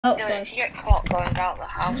outside. If you get caught going out the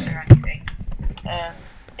house or anything,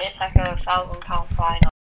 it's like a £1,000 fine.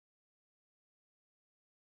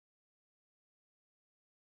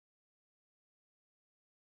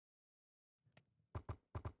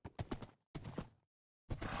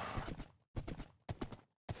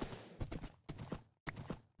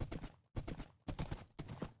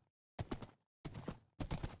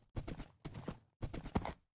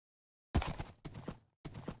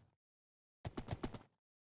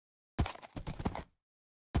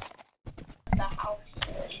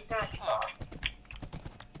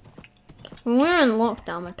 When we were in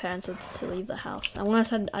lockdown, my parents had to leave the house. And when I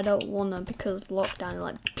said I don't wanna because of lockdown,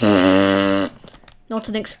 like, not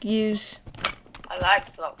an excuse. I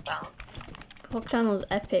liked lockdown. Lockdown was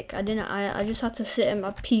epic. I just had to sit at my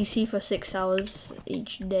PC for 6 hours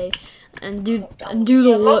each day and do the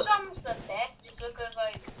work. Lockdown was the best just because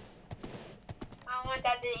like my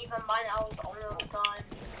dad didn't even mind I was on all the time.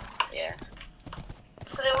 Yeah.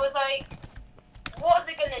 Because it was like, what are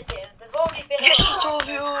they gonna do? They've already been Yes, on told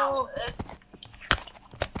you.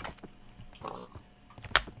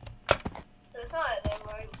 It's not like they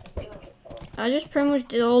weren't doing it for. I just pretty much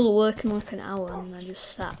did all the work in like an hour and I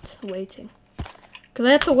just sat waiting. Because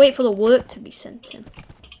I had to wait for the work to be sent in.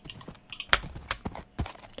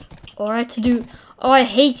 Or I had to do... Oh, I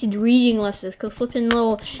hated reading lessons because flipping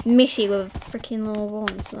little Missy with freaking little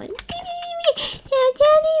voice. Like...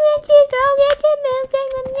 tell me when to go get the milk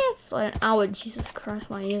for an hour. Jesus Christ,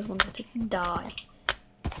 my ears wanted to die.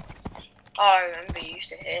 Oh, I remember you used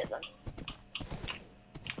to hate them.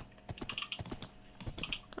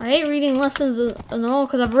 I hate reading lessons and all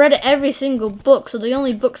because I've read every single book, so the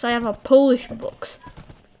only books I have are Polish books.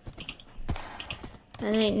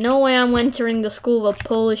 And there ain't no way I'm entering the school with a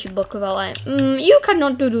Polish book without like, you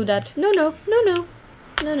cannot do that. No.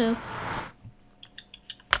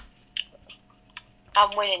 I'm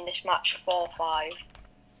winning this match 4-5.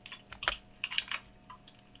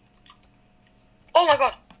 Oh my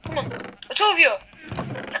god, come on, I told you!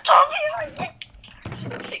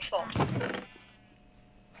 6-4.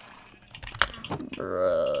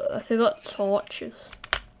 Bruh, I forgot torches.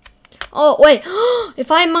 Oh wait,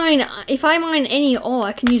 if I mine any ore,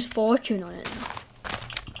 I can use fortune on it now.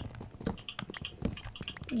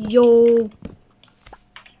 Yo.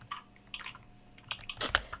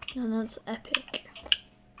 Now that's epic.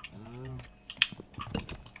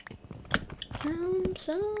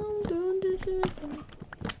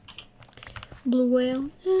 Blue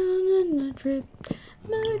whale, my drip,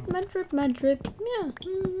 my drip, yeah.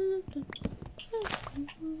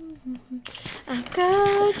 I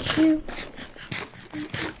got you.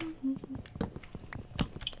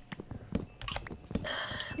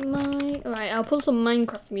 Alright, I'll put some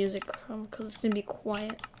Minecraft music on because it's gonna be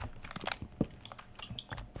quiet.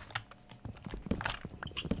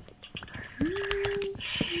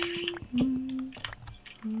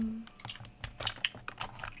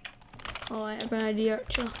 Oh, I have an idea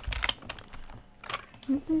actually.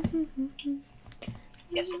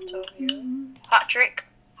 Yes, I told you. Hat trick,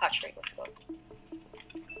 let's go.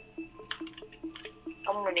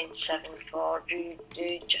 I'm running 7-4,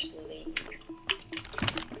 dude, just leave.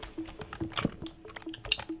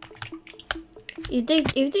 Is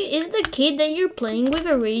the kid that you're playing with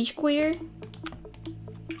a rage queer?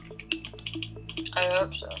 I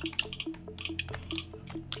hope so.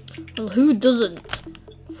 Well, who doesn't?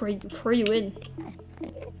 Free win.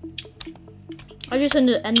 I just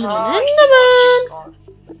ended Enderman. Enderman!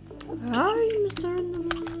 Hi, Mr.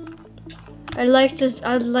 Enderman.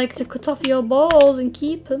 I'd like to cut off your balls and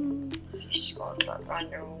keep them. You scored that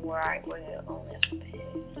random right where it only has pace.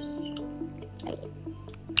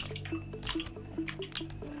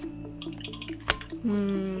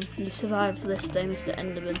 You survived this day, Mr.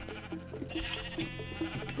 Enderman.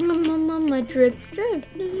 My drip.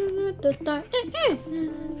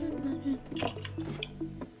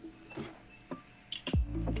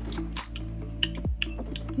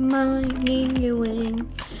 Mining your wing,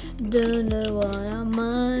 don't know what I'm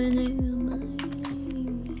mining.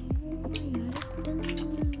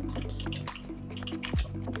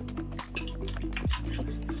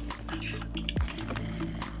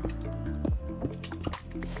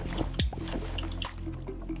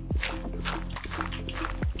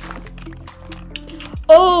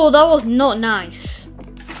 Oh, that was not nice.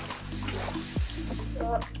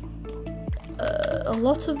 A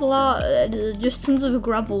lot of lava, just tons of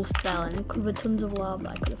gravel fell and covered tons of lava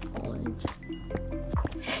I could have fallen into.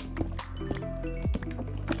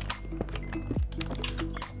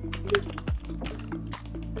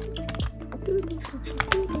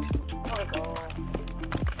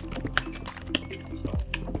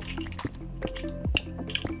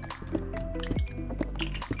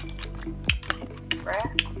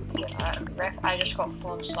 ref, I just got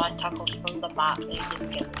 4 slide tackles from the back. They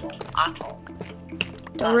didn't get the ball at all.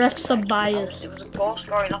 The refs are biased. It was a goal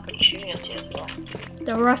scoring opportunity as well.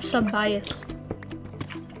 The refs are biased.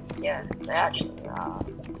 Yeah, they actually are.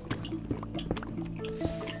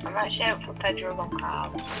 I'm actually out for Pedro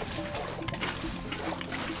Goncalves.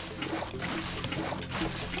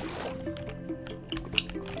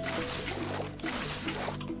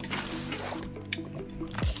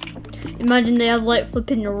 Imagine they have like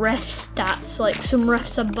flipping ref stats. Like some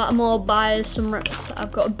refs are more biased, some refs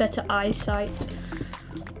have got a better eyesight.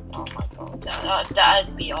 Oh my god,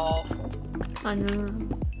 that'd be awful. I know.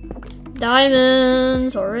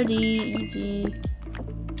 Diamonds already easy.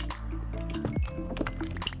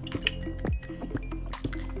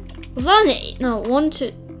 Was that an 8? No, 1,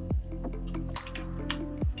 2.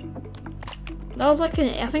 That was like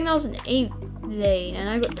I think that was an 8 lane, and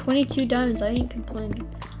I got 22 diamonds. I ain't complaining.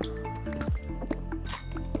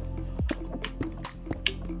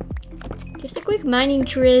 Just a quick mining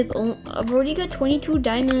trip. I've already got 22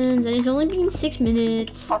 diamonds, and it's only been 6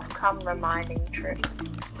 minutes. Off-camera mining trip.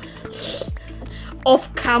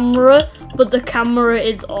 Off camera, but the camera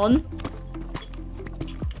is on.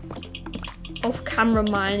 Off camera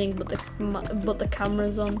mining, but the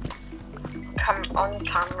camera's on. On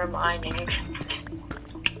camera mining.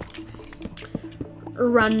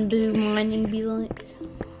 Random mining be like.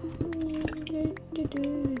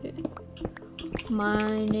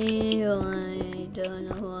 Mining, I don't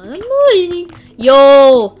know what I'm mining.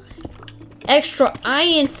 Yo! Extra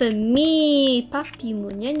iron for me! Papi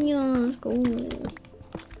muñeño, let's go.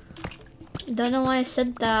 Don't know why I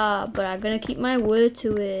said that, but I'm gonna keep my word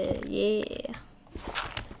to it. Yeah.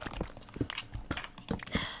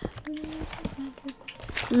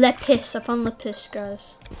 Lepis, I found Lepis,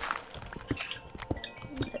 guys.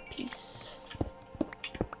 Lepis.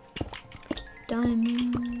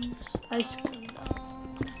 Diamonds. Ice cream.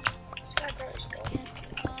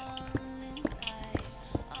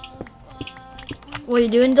 What are you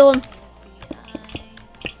doing, Dylan?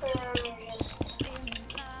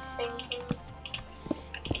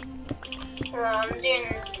 I'm doing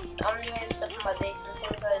stuff for my base and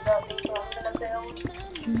things like that. That's what I'm gonna build.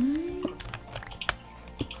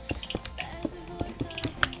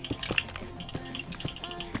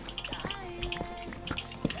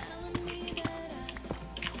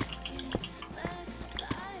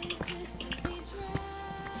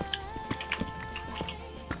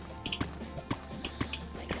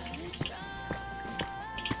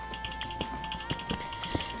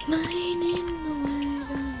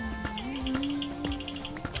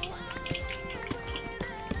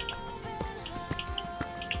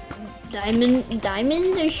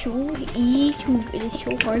 Diamonds are so easy to, it is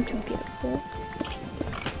so hard to get for.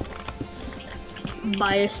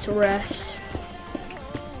 Biased refs.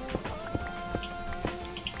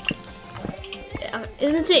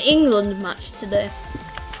 Isn't it England match today?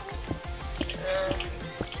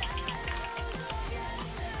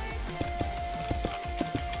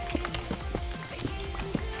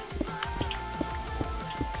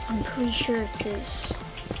 I'm pretty sure it is.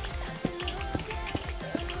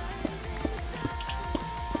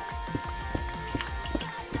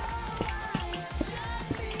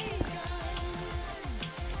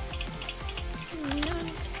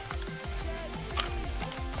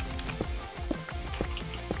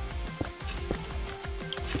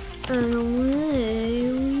 And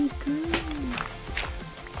away we go.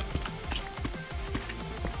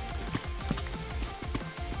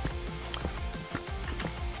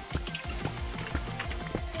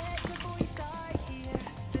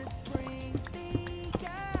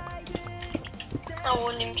 I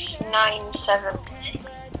won him 9-7.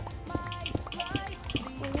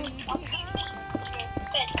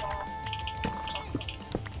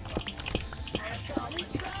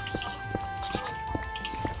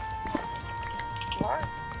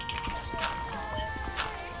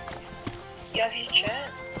 You have your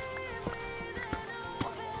shirt.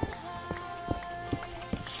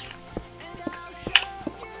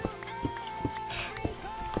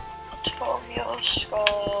 Torvio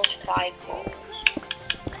scored 5 goals.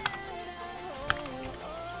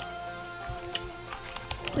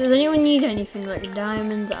 Does anyone need anything like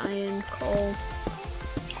diamonds, iron, coal?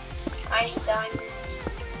 I need diamonds.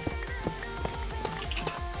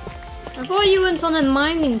 I thought you went on a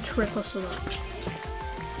mining trip or something.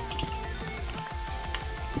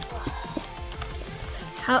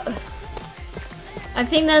 How? I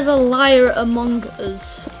think there's a liar among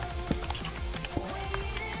us.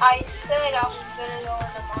 I said I was gonna go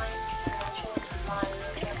in the mine.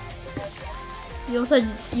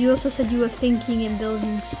 You also said you were thinking and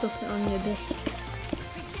building stuff on your base.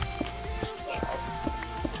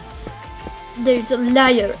 There's a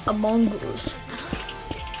liar among us.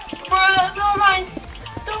 Bro, that's all my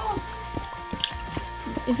stuff.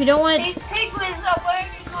 If you don't want These it, piglins are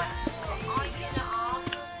wearing my iron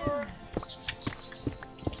armor.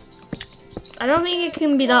 I don't think it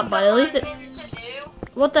can be that bad. At least it. What am I meant to do?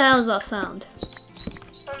 What the hell is that sound?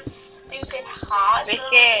 Some stupid heart.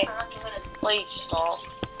 Vicky, please stop.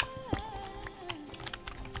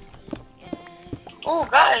 Oh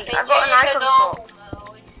guys, I got an icon swap.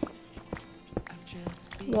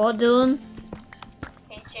 What, Dylan?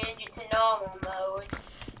 Can change it to normal mode.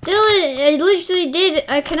 Dylan, I literally did.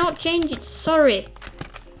 I cannot change it. Sorry.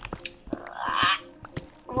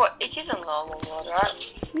 What? It is a normal mode, right?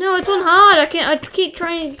 No, it's on hard. I can't. I keep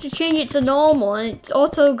trying to change it to normal, and it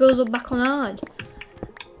auto goes back on hard.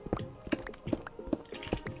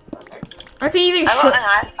 I can even show.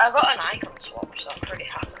 I got an icon swap, so I'm pretty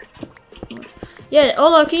happy. Yeah,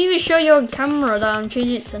 although I can even show you on camera that I'm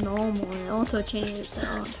changing it to normal, and it auto changes it to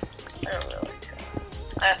hard. I don't really care.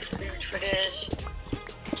 I have food for this.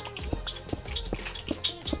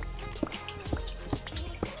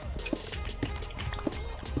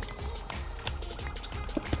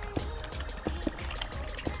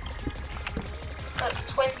 That's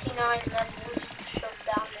 29 levels shoved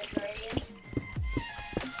down the drain.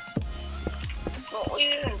 What were you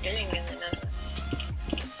even doing in the nether?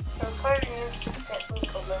 I'm trying to get some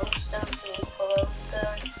glowstone,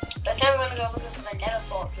 but then we're gonna go looking for the nether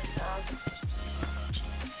fortress now.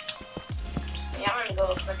 Yeah, I'm gonna go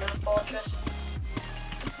look for the nether fortress.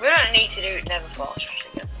 We don't need to do nether fortress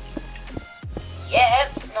again. Yeah,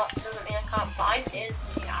 doesn't mean I can't find it.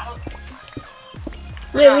 Yeah, I don't.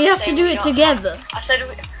 Wait, we have to do it together. I said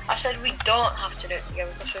we don't have to do it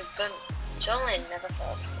together because we've done. It's only in nether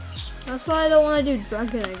fortress. That's why I don't want to do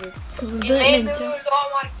dragon egg, because we've You done it made in me two. lose all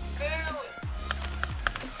my food.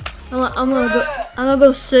 I'm gonna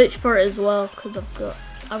go search for it as well, because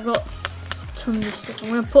I've got tons of stuff. I'm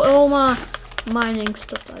gonna put all my mining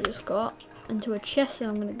stuff that I just got into a chest, and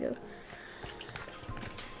I'm gonna go.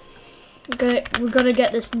 We gotta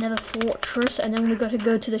get this nether fortress, and then we gotta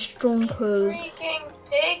go to the stronghold. Freaking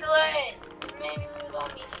piglet! You made me lose all my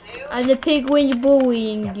food. And the pigwin's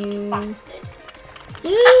bullying you. Bastard.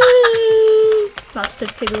 Bastard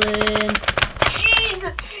piglin.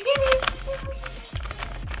 Jesus!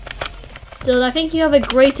 Dylan, I think you have a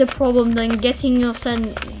greater problem than getting a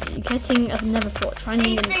nether fortress.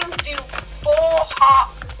 Finding These them. things do 4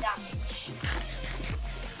 hearts of damage.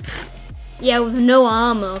 Yeah, with no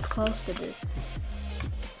armor, of course they do.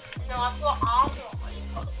 No, I've got armor on. It's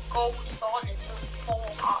got a gold sword and it does 4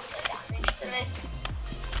 hearts of damage to me.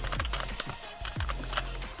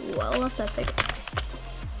 Well, that's epic.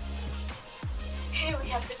 Here we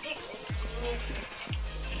have the piglet.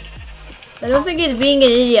 I don't think it's being an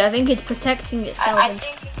idiot. I think it's protecting itself. I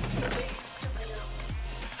think it's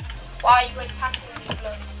why are you attacking me,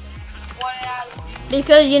 blood? What did I do?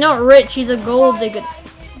 Because you're not rich. He's a gold digger.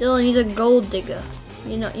 Dylan, he's a gold digger.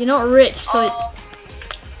 You're not rich, so.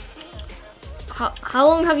 How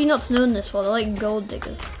long have you not known this for? They're like gold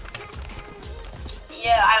diggers.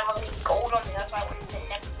 Yeah, I don't have any gold on me. That's why I went to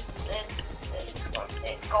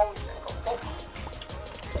gold.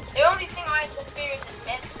 The only thing I have to fear is the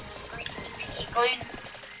death of freaking.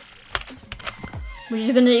 We're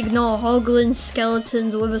just gonna ignore hoglins,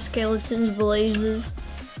 skeletons, wither skeletons, blazes,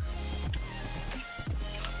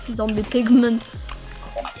 zombie pigmen.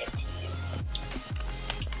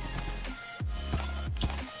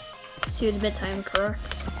 See, it's bedtime, correct?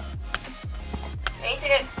 I need to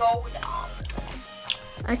get gold armor.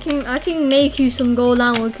 I can make you some gold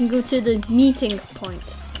armor. We can go to the meeting point.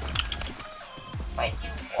 Wait, you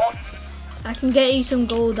want? I can get you some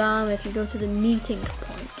gold armor if you go to the meeting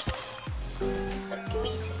point. The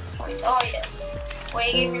meeting point. Oh yeah.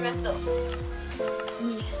 Wait, you messed up.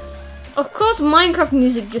 Yeah. Of course, Minecraft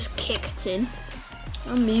music just kicked in.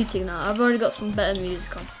 I'm muting that. I've already got some better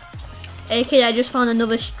music on. AK, I just found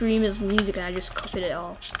another streamer's music and I just copied it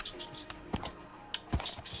all.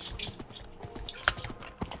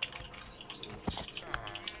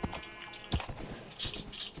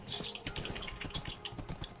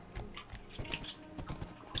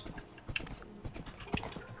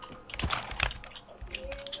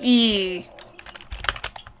 Eee.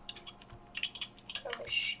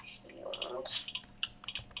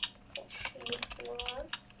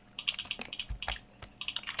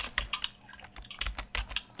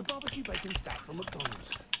 The barbecue bacon stack from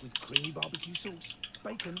McDonald's with creamy barbecue sauce,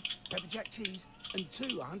 bacon, pepper jack cheese, and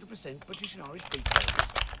 2 100% British and Irish beef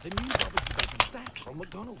burgers. The new barbecue bacon stack from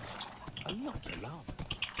McDonald's. A lot to love.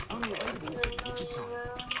 Only available for limited time.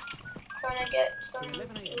 Trying to get some. From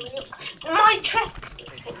 11 a.m. until 26 My chest.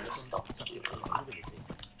 Subject to invisibility.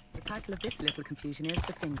 The title of this little confusion is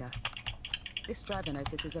The Finger. This driver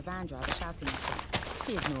notices a van driver shouting at him.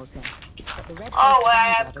 He ignores him, but the red-faced Oh, where I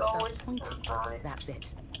van have driver starts gold. pointing. Fine. That's it.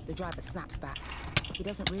 The driver snaps back. He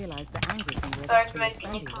doesn't realise the angry finger is Sorry for actually a making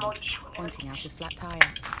friendly you come one, on. pointing out his flat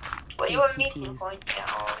tyre. What you He's want me to confused. point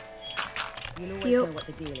out? You'll always Yup. know what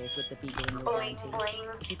the deal is with the Beagle renewal Bling guarantee. bling.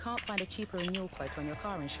 If you can't find a cheaper renewal quote on your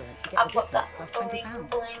car insurance, you I'll get the put that difference plus bling £20.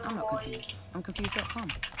 bling I'm not boys. confused. I'm confused.com.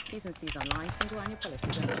 T's and C's online, single annual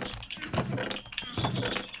policies only.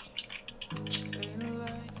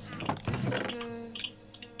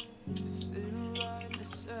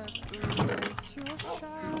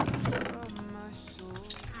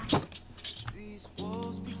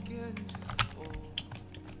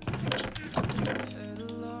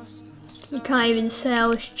 You can't even say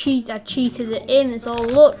I cheated it in. It's all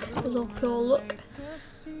luck. It's all pure luck.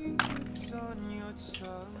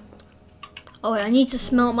 Oh wait, I need to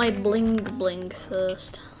smelt my bling bling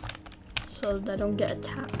first, so that I don't get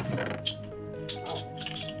attacked.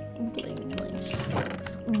 Bling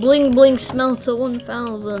bling. Bling bling smelter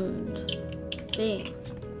 1000. Bing.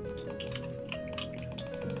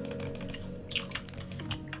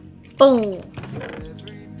 Boom.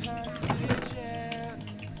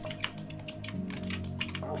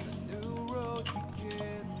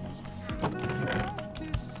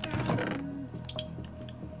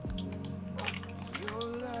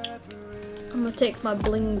 I'm gonna take my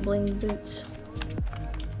bling bling boots.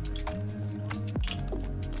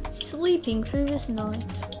 Sleeping through this night.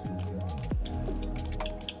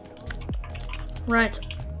 Right,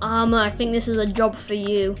 I think this is a job for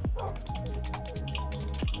you.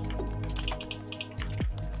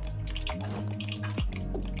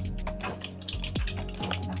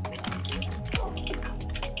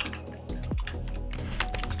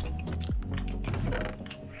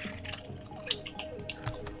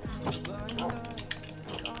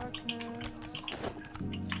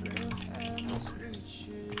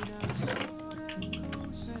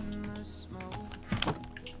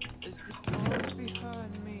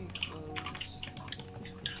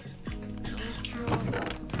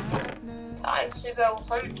 Time to go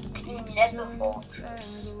hunt the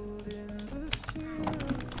netherfortress.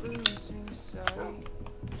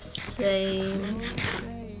 Same.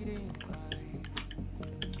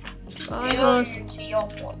 Bye, You're horse. going to your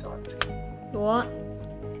portal. What?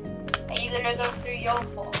 Are you gonna go through your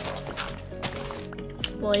portal?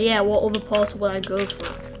 Well, yeah, what other portal would I go through?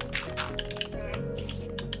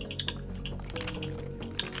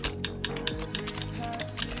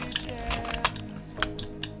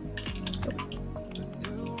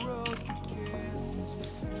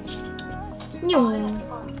 No.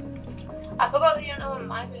 I forgot that you don't know what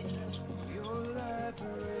my boots is.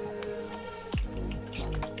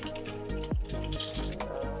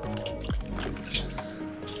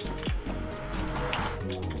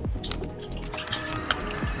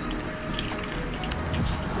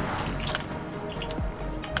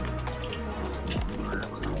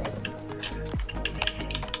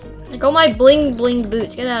 I got my bling bling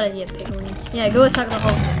boots. Get out of here, piglins. Yeah, go attack the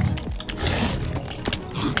hoglins.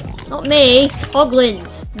 Not me.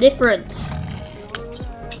 Hoglins. Difference.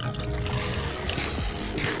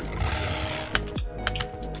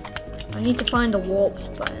 I need to find a warp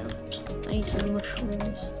biome. I need some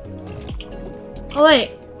mushrooms. Oh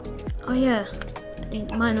wait. Oh yeah.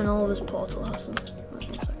 Mine and all this portal has some. Wait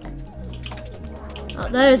 1 sec. Oh,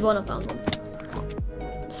 there is one. I found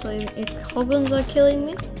one. So if hoglins are killing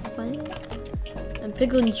me, fine. And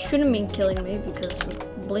piglins shouldn't be killing me because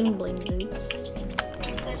of bling bling boots.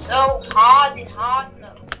 It's so hard in hard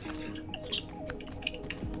mode.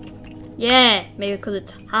 Yeah, maybe because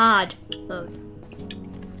it's hard mode.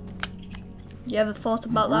 You ever thought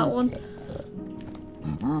about that one?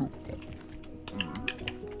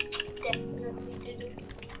 Definitely did.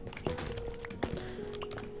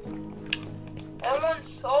 I want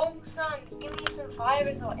soul sands. Give me some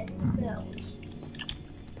fibers or anything else.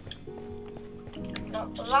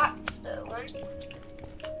 Not blackstone.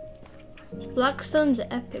 Blackstone's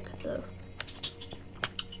epic though.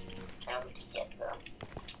 How to get them?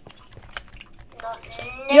 Not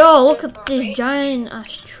Yo, look at necessary. this giant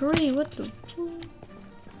ash tree. What the?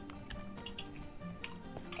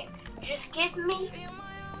 Just give me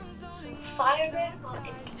some fibers or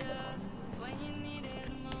anything else.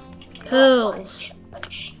 Pearls.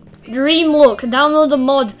 Dream look. Download a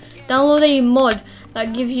mod. Download a mod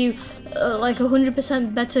that gives you like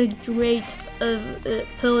 100% better rate of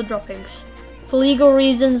pearl droppings. For legal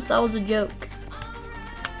reasons, that was a joke.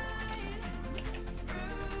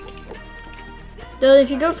 Though if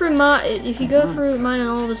you go through mine and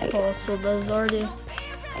all this portal, there's already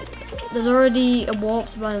there's already a warp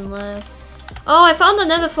biome there. Oh, I found the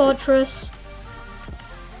nether fortress.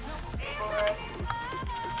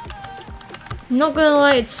 I'm not gonna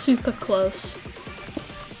lie, it's super close.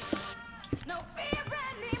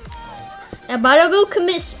 I better go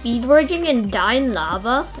commit speedrunning and die in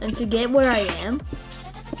lava and forget where I am.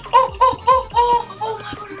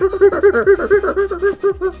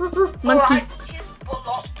 Monkey.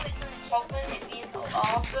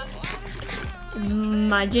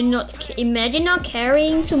 Imagine not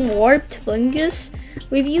carrying some warped fungus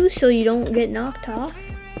with you so you don't get knocked off.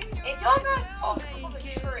 Is your guys on a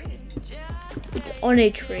tree? It's on a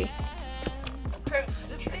tree. A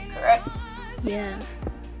crimson tree, correct? Yeah.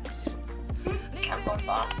 Can't go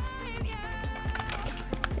far.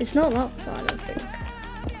 It's not that far, I don't think.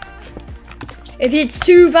 If it's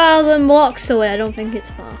 2,000 blocks away, I don't think it's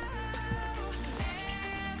far.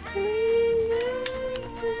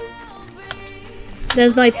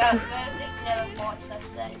 There's my. Yeah, there's this nether fortress.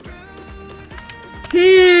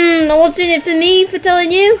 What's in it for me for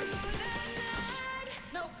telling you?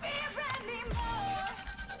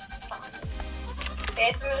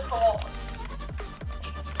 Here's some of the coordinates.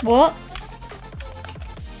 What?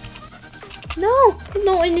 No, there's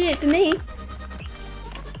not in it for me.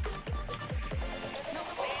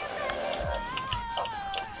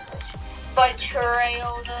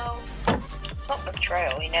 Betrayal, though. It's not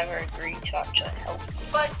betrayal, he never agreed to actually help.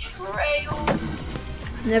 Betrayal.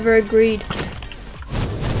 Never agreed.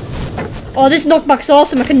 Oh, this knockback's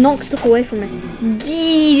awesome. I can knock stuff away from it.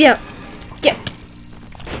 Yeah. Yeah.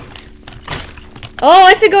 Oh,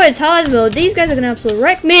 I forgot it's hard mode. These guys are gonna absolutely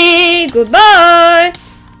wreck me. Goodbye.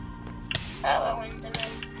 Hello, Enderman.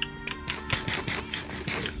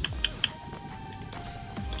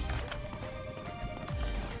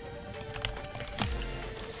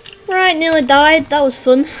 Right, nearly died. That was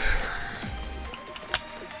fun.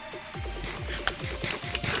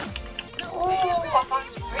 Oh, I found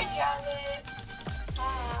the bridge out of it.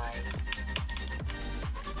 Hi.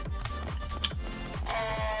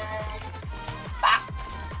 And back.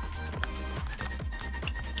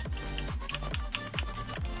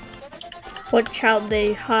 Watch out,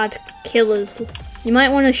 they hard killers. You might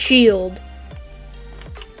want a shield.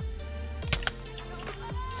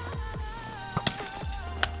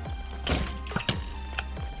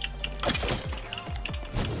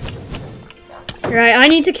 Right, I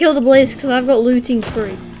need to kill the blaze because I've got looting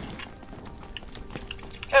free.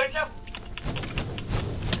 Jojo.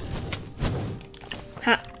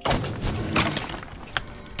 Ha.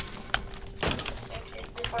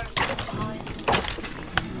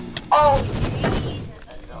 Oh, Jesus,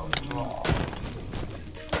 that's so wrong.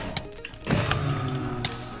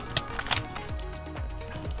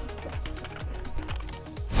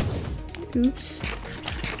 Oops.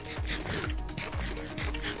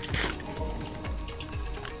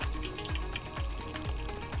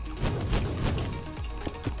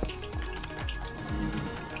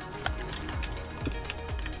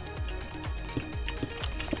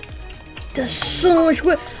 There's so much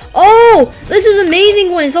work. Oh, this is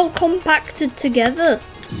amazing when it's all compacted together.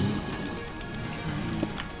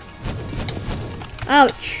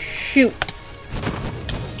 Ouch, shoot.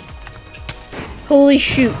 Holy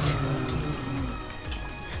shoot.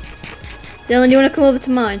 Dylan, do you want to come over to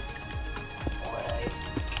mine?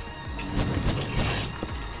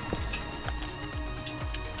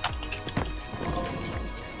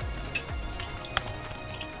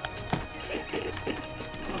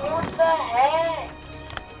 What the heck?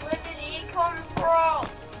 Where did he come from?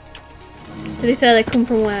 To be fair, they come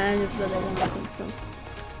from where I live, but they don't come from.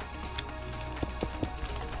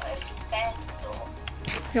 Where's their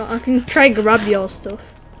stuff? You know, I can try grab your stuff.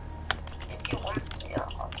 If you want to,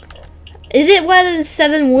 I'll do it. Is it where the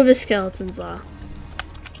 7 wither skeletons are?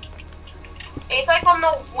 It's like on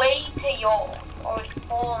the way to yours, or it's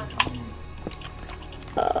falling off.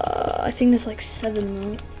 I think there's like 7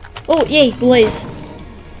 though. Oh, yay, blaze.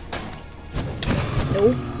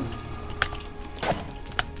 Nope.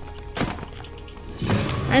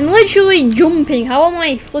 I'm literally jumping. How am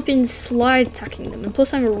I flipping slide attacking them? And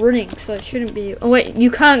plus I'm running, so it shouldn't be. Oh wait, you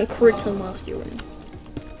can't crit them whilst you're running.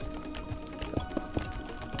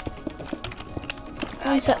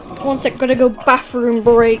 One sec, gotta go bathroom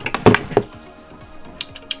break.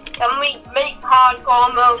 Can we make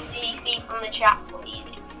hardcore mode DC from the chat,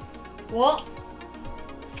 please? What?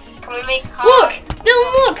 Can we make Look!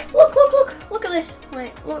 Dylan, look! Look, look, look! Look at this.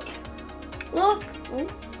 Wait, look. Look. Oh.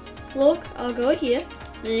 Look, I'll go here.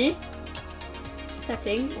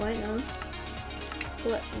 Setting. Wait, no.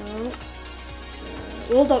 What? No.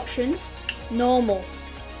 World options. Normal.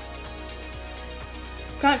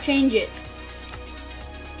 Can't change it.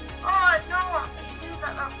 Oh,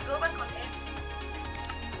 Go back on here.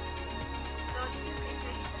 Go to the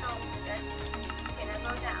picture you turn off again. Okay, now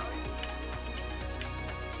go down.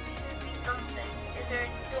 There should be something. Is there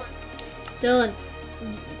done? Dylan,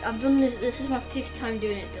 I've done this. This is my 5th time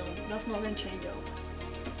doing it, Dylan. That's not going to change it.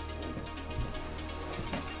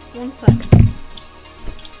 1 second.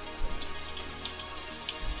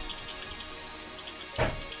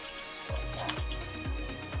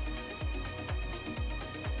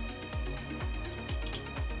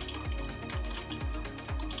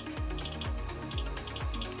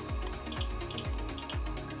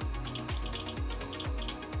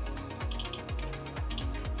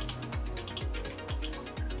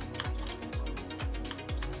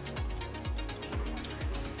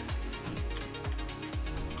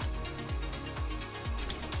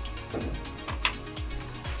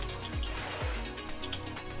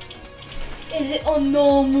 Is it on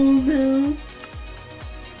normal now?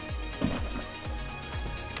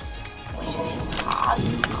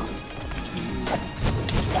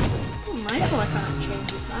 Oh my god, I can't change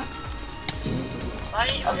this back. Why are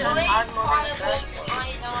you I doing believe hard mode I first? want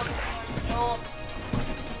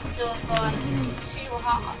too hard.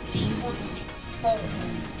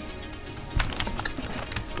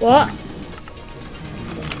 What?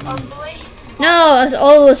 I believe. No, that's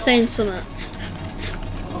all was saying something.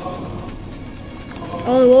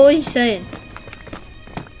 Oh, what were you saying?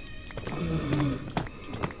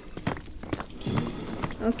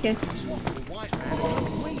 Okay. Swap with the white man.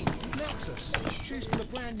 We, Nexus. Choose from the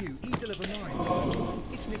brand new E-Deliver 9.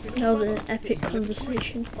 It's nipping That was an epic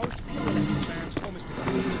conversation. Both pure electric vans promise to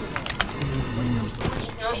come used to When it comes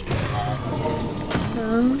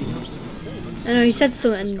to I know he said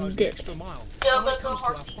something and did. extra mile. Yeah, When but it go comes to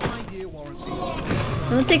our horse. 5-year warranty.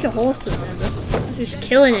 Don't take a horse to them, just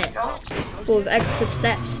killing it. Full of extra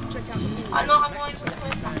steps. Check out the full I'm not going Nexus to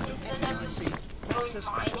put that into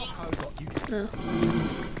No.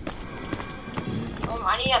 Oh,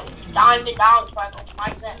 I need to dive it down so I can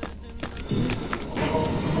fight them.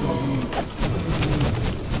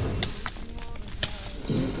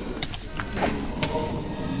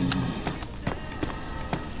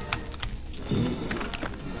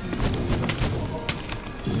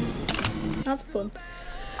 That's fun.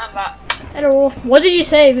 I'm back. Hello. What did you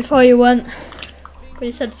say before you went? But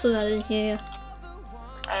you said something I didn't hear.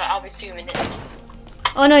 I'll be 2 minutes.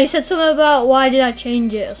 Oh no, you said something about why did I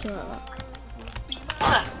change it or something like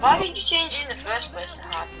that. Why did you change it in the first place to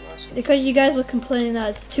hard mode? Because you guys were complaining that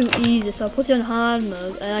it's too easy, so I put it on hard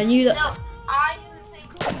mode, and I knew that. No, I didn't say it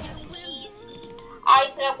was too easy. I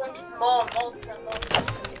said I wanted more mods and more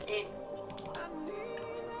things to do.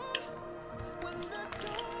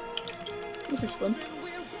 This is fun.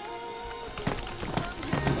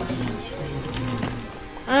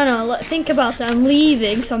 I don't know. Think about it. I'm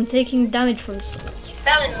leaving, so I'm taking damage from someone. You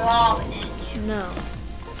fell in lava, didn't you? No.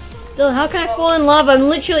 Dylan, how can I fall in lava? I'm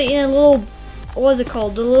literally in a little. What is it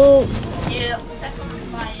called? The little. Yeah, second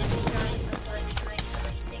fire,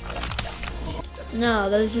 you No,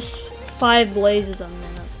 there's just 5 blazes on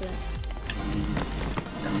there. That's it.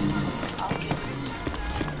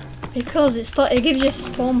 Because it gives you a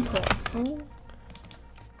spawn point. Oh.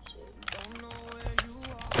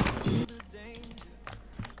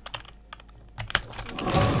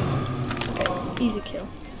 Easy kill.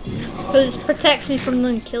 But it protects me from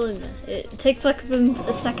them killing me. It takes like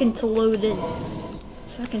a second to load in.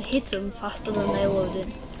 So I can hit them faster than they load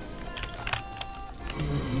in.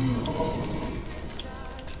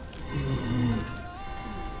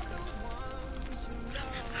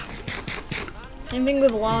 Same thing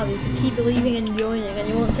with lava. You can keep leaving and joining and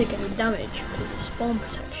you won't take any damage because of spawn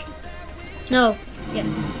protection. No, yeah.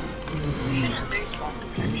 You shouldn't do spawn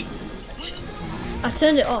protection. I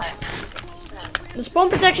turned it off. The spawn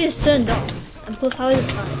protection is turned off, and plus how is it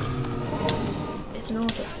tied? It's an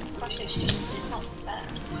auto. It's not fair.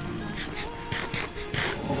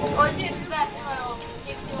 Or is it better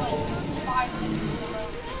if you like 5 seconds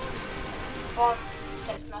alone? Spawn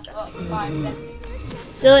takes myself like 5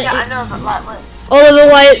 seconds. Dylan, Yeah, I know, but like, look. Oliver,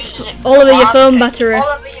 why it's Oliver, your phone battery. All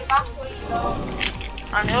over your battery though.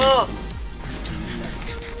 I know.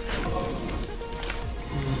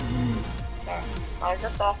 I was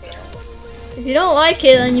just off here. If you don't like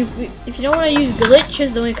it, then if you don't want to use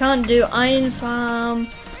glitches, then we can't do Iron Farm.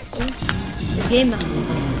 Oh, the game map.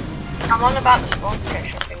 I'm on about the spawn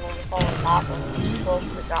protection thing when you fall in lava and you're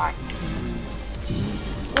supposed to die.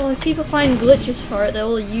 Well, if people find glitches for it,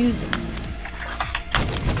 they'll use it.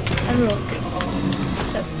 Everyone does,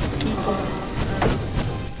 except people.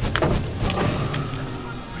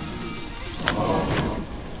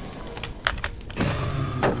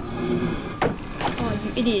 Oh,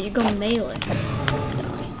 you idiot! You got melee.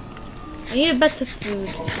 I need a better food.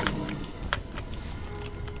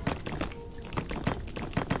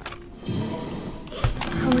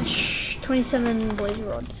 How much? 27 blaze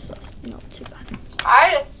rods. That's not too bad. I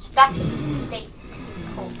had a stack of steak.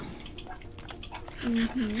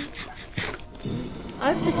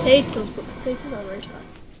 I have potatoes, but potatoes are very bad.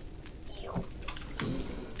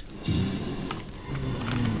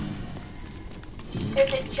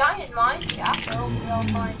 There's a giant mine shaft. I hope we all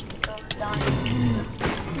find some diamonds.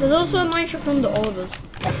 There's also a mine shaft under all of us.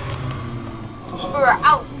 We're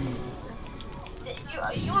out.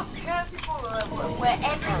 You appear people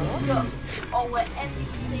wherever you go or wherever you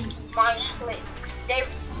see mine split, they're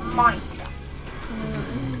mine shafts.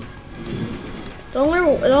 The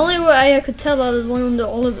only way I could tell that there's one under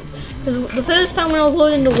all of us, because the first time when I was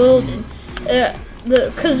loading the world in,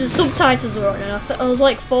 because the subtitles were on, and I was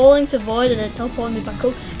like falling to void, and it teleported me back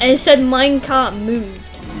up, and it said minecart moved.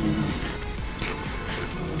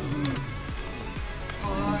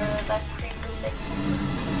 That's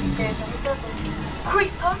there's another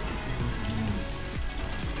creeper.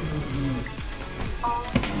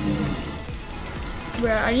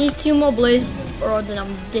 Right, I need 2 more blaze rods and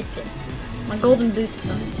I'm dipping. My golden boots is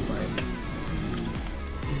starting to work.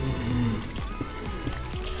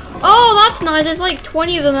 Oh, that's nice. There's like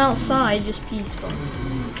 20 of them outside, just peaceful.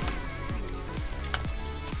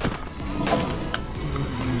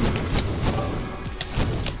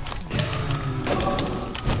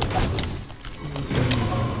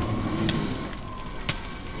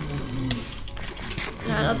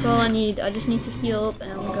 Nah, that's all I need. I just need to heal up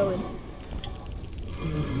and I'm going.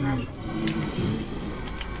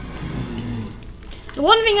 The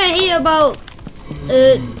one thing I hate about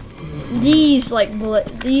these these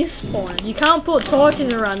spawners, you can't put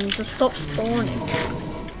torches around them to stop spawning.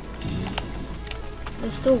 They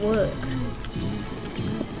still work.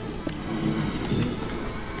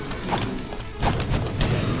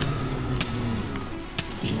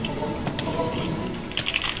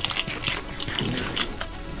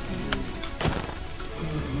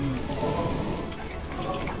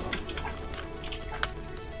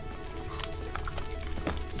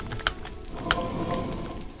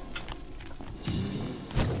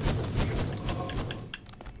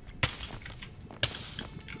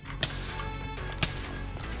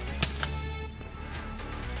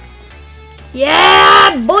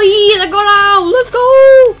 Yeah, boys, I got out. Let's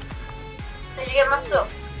go. Did you get my stuff?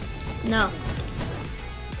 No.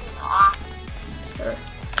 Ah. Sure.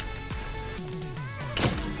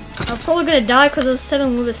 I'm probably gonna die because there's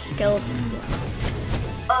 7 wither skeletons.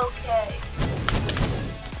 Okay.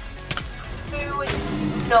 Who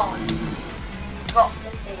is not got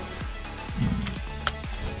the thing?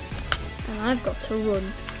 And I've got to run.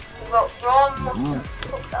 We've got raw mutton to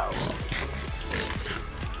cook out.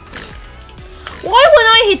 Why when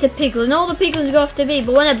I hit a piglin, all the piglins go off to me,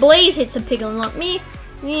 but when a blaze hits a piglin, like me,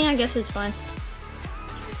 I guess it's fine.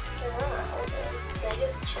 They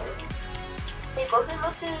just chill. Hey,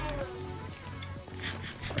 mutton.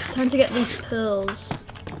 Time to get these pearls.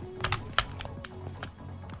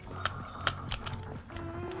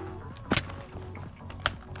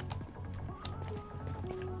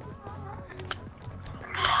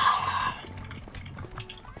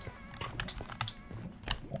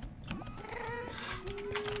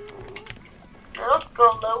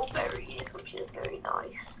 Low berries, which is very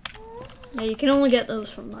nice. Yeah, you can only get those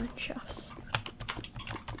from mine shafts.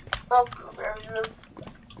 Love blueberries.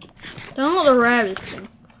 They're not the rarest thing,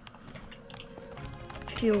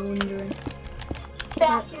 if you're wondering.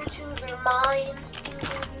 Back into their minds.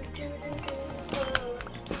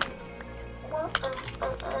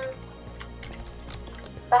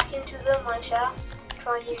 Back into the mine shafts.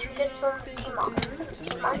 Trying to get some T-mines.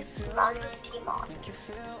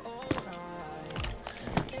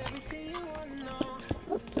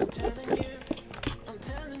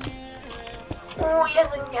 Oh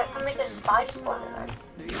yes, I can make a spider spawner then.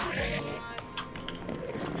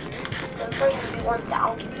 There's going to be one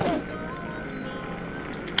down. So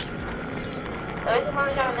is it going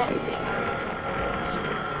to go next week?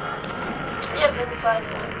 Yep, there's a spider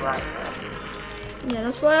spawner right there. Yeah,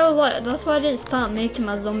 that's why I didn't start making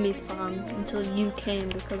my zombie farm until you came,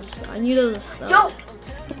 because I knew there was stuff. Yo!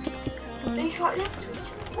 He's right next to me.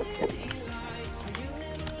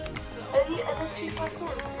 There's 2 spider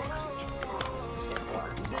spawners next to me.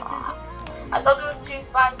 I thought there was 2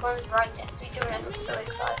 spider spawners right next to each other and I was so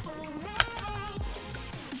excited.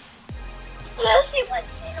 Yes, he went.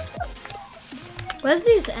 Where's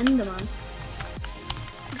this Enderman?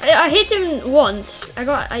 I hit him once. I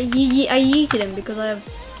yeeted him because I have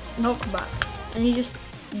knockback, and he just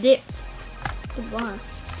dipped. Goodbye.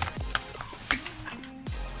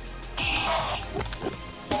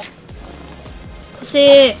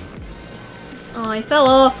 Whoopsie! Oh, he fell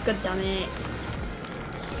off. God damn it.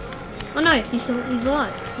 Oh no, he's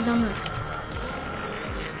alive. He's down there.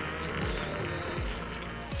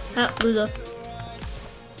 Ah, loser.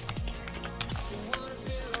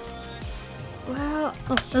 Wow.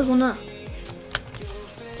 Oh, there's one there.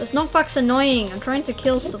 This knockback's annoying. I'm trying to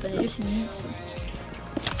kill stuff and it just needs some.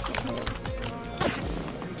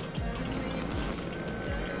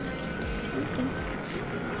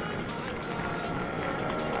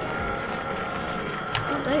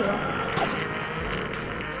 Oh, there you are.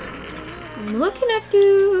 I'm looking at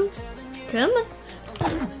you. Come on.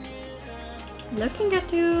 Looking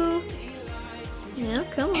at you. Yeah,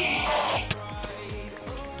 come on.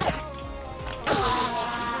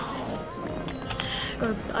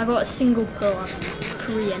 I got a single kill after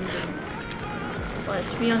 3 ending. But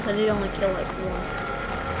to be honest, I did only kill like 1.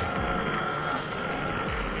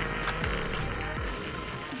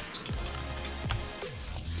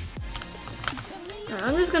 Alright,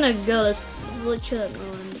 I'm just gonna go. There's literally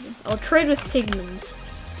no end of it. I'll trade with pigments.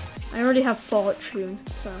 I already have fortune,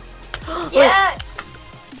 so. Yeah!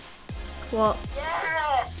 What?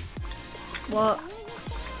 Yeah! What?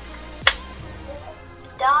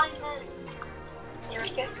 Diamond!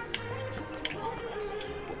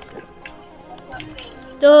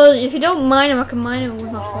 Dude, if you don't mine them, I can mine it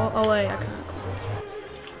with my fort. Oh wait, I can't.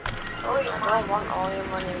 Oh, you don't want all your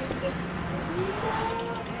money with you.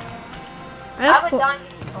 I have, a diamond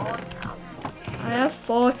sword now. I have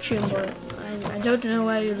fortune, but I don't know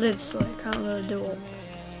where you live, so I can't really do all.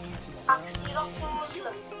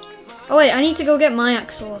 Oh wait, I need to go get my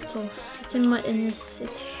axolotl. It's in this.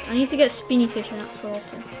 I need to get spinny fish and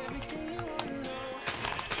axolotl.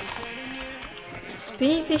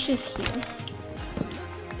 Spinny fish is here.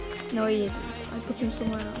 No, he isn't. I put him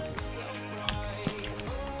somewhere else.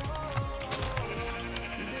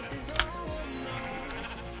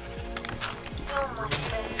 Oh my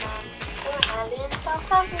goodness. We're having South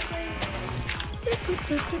Africa.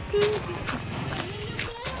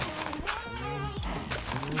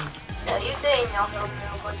 No, you saying no, no, no.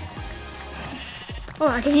 Oh,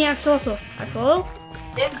 I can hear axolotl. Axolotl?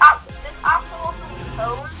 This axolotl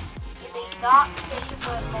cone is a dark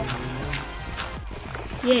favorite.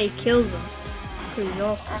 Yeah, he kills them. Pretty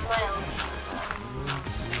awesome. I'm gonna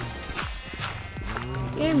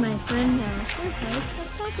You're my friend now.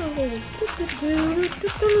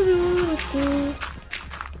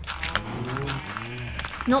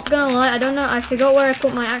 Not gonna lie, I don't know. I forgot where I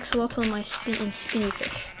put my axolotl and my spinny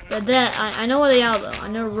fish. They're there. I know where they are though. I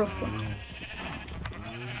know roughly.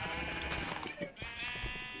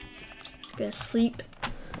 Gonna sleep.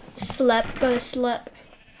 Gotta sleep.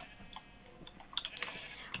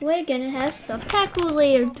 We're gonna have some tacos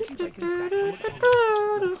later. Bacon,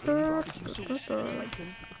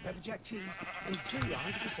 pepper jack cheese, and 2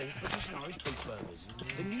 100% British and Irish beef burgers.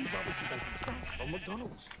 The new barbecue bacon stack from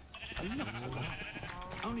McDonald's. A lot to love.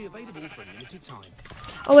 Only available for a limited time.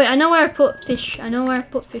 Oh wait, I know where I put fish. I know where I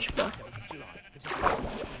put fish boy.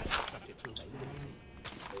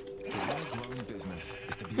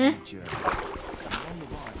 Huh?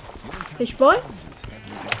 Fish boy?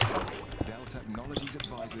 Technology's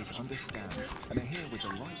advisors understand and are here with the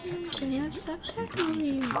right tech solutions.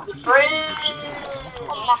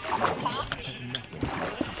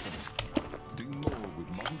 Do more with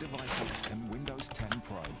modern devices and Windows 10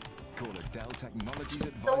 Pro. Call a Dell Technologies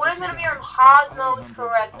advisor. So we're gonna be on hard mode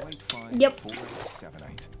forever. Yep.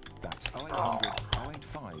 4878. That's 0800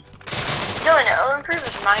 085. No, it'll improve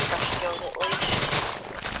his Minecraft skills at least.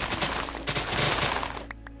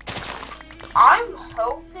 I'm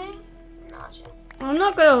hoping. I'm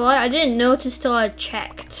not gonna lie, I didn't notice till I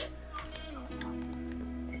checked.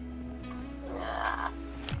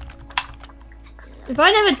 If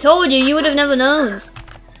I never told you, you would have never known.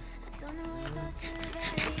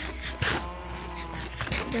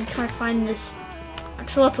 I'm gonna try to find this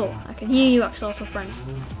axolotl. I can hear you, axolotl friend.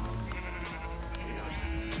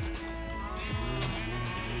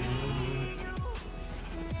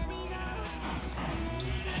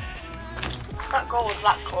 That goal was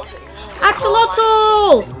that close.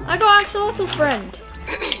 Axolotl! I got axolotl friend.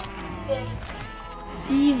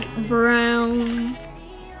 He's brown.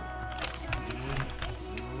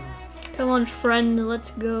 Come on, friend,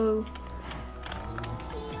 let's go.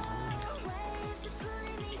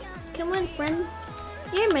 Come on, friend.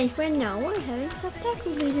 You're my friend now. We're having some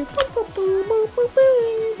tacos later.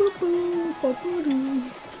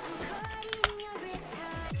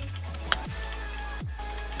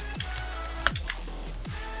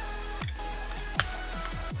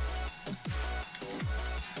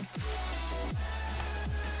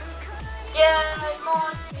 Yeah,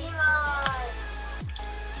 more demons.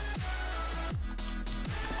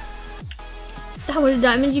 How much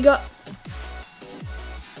diamonds you got?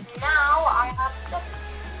 Now I have stuff.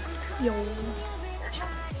 Yo.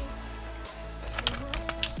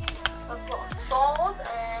 I've got a sword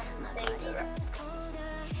and save the rest.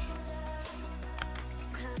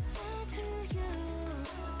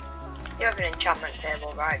 You have an enchantment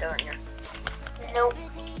table, right, don't you? Nope.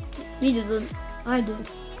 He doesn't. I do.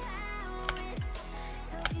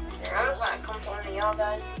 I'm just gonna come to one of your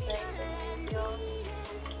guys' place and use yours.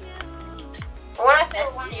 But when I say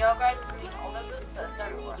one of your guys, I mean all of them, so I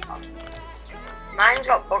don't know what happens. Mine's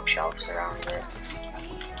got bookshelves around it.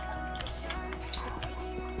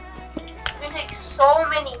 You can take so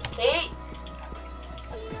many hits.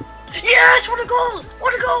 Yes! What a goal!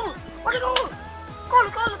 What a goal! What a goal! Goal,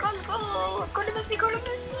 goal, goal, goal! Go to Messi, go to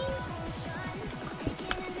Messi!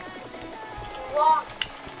 1,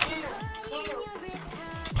 2, 2.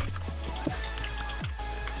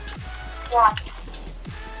 Watch.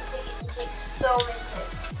 You take so many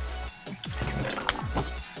hits.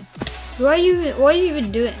 What are you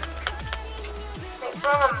even doing? It's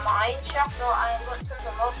from a mine shaft, no, I looked at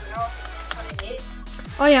them up and all what it is.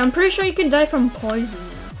 Oh yeah, I'm pretty sure you can die from poison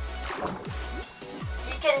now.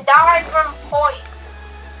 You can die from poison.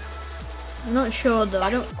 I'm not sure though. I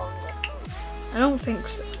don't think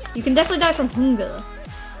so. You can definitely die from hunger though.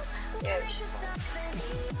 Yes.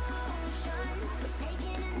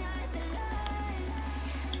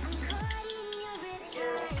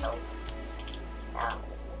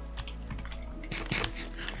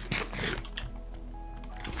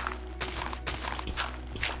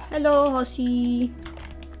 Hello, Horsey.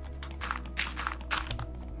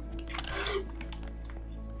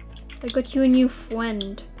 I got you a new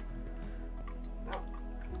friend.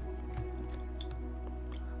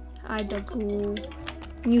 I Dagu.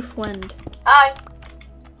 New friend. Hi.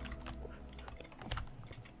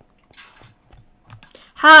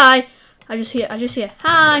 Hi. I just hear.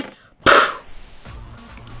 Hi.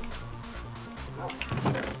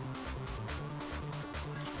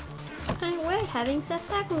 And we're having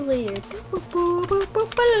spectacle later.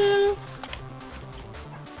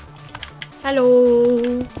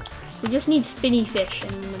 Hello. We just need spinny fish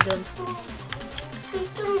and we're done.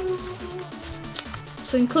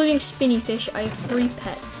 So including spinny fish, I have 3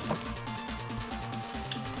 pets.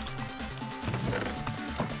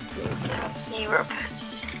 Zero pets.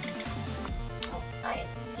 I have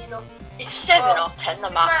 0. It's 7 or 10 the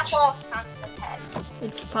My max. horse counts as a pet.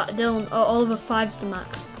 It's Dylan. Oliver 5's the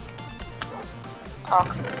max. Oh,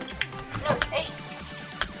 No, it's 8.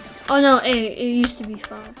 Oh no, it used to be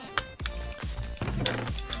 5.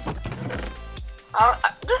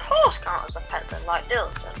 the horse counts as a pet then, like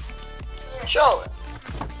Dylan said. Surely.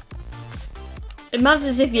 It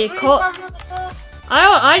matters if you caught.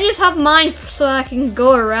 I just have mine so I can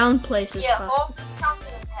go around places. Yeah, fast. horses count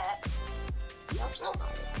as a pet. That's not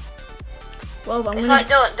nice. Well, I'm It's gonna. like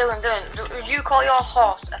Dylan, would you call your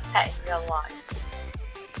horse a pet in real life?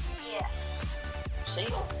 Yeah. See?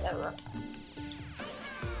 There we go.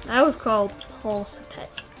 I would call horse a pet.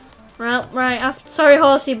 Right. Sorry,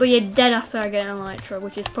 horsey, but you're dead after I get an elytra,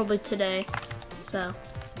 which is probably today. So.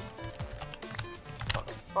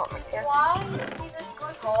 Why? He's a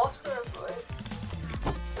good horse for a group.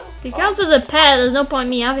 If he counts as a pet, there's no point in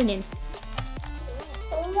me having him.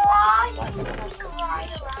 Why? You just ride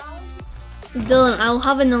around. Dylan, I'll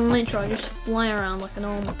have an elytra, I just fly around like a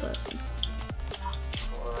normal person.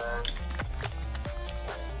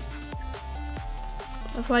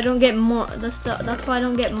 That's why I don't get more. That's why I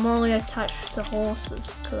don't get morally attached to horses,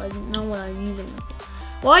 because I don't know what I'm using them for.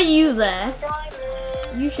 Why are you there?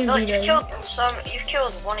 You should No, be there. you've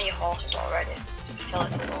killed one of your horses already. Kill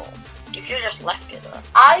it all. You could have just left it there.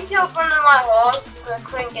 I killed one of my horses because I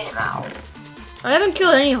couldn't get him out. I haven't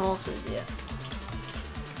killed any horses yet.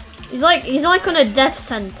 He's like on a death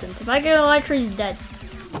sentence. If I get an elytra, he's dead.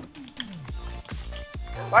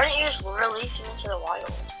 Why don't you just release him into the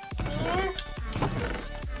wild?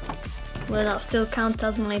 Will that still count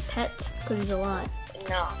as my pet? Because he's alive.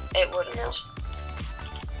 No, it wouldn't.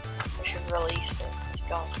 We should release him. He's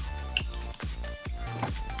gone.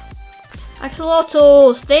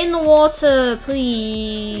 Axolotl, stay in the water,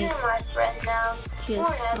 please. You're my friend now. Cheers.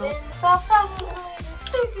 We're having soft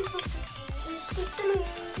toes.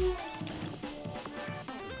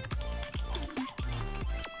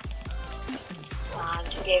 Ah,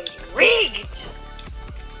 this game's rigged!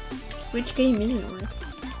 Which game isn't it?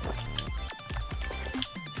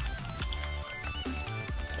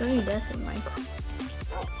 Don't you dare say Minecraft.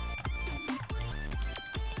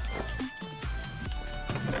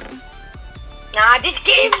 Nah, this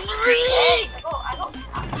game's rigged! I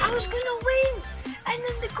I was gonna win! And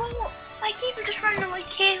then the goal, like, even just randomly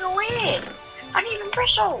came away. I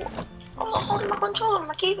Bristle! I was holding my controller and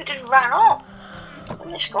my keeper just ran off.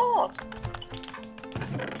 And they scored.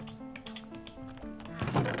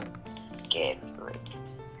 Game rigged.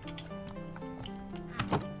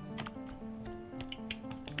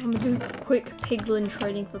 I'm gonna do quick piglin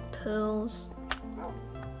trading for pearls.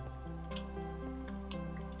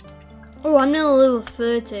 Oh, I'm now level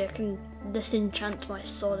 30. I can disenchant my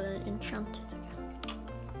sword and enchant it again.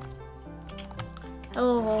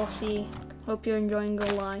 Hello, horsey. Hope you're enjoying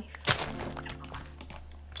your life.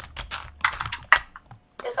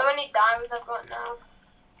 Guess how many diamonds I've got now?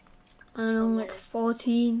 I don't know, like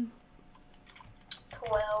 14.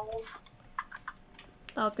 12.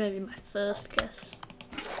 That was gonna be my first guess.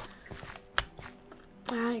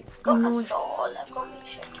 Alright, Got my no. sword, I've got my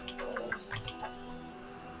shit.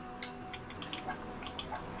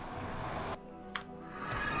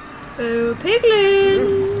 Oh,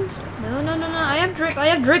 piglins! No, no, no, no. I have drip, I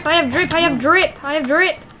have drip, I have drip, I have drip, I have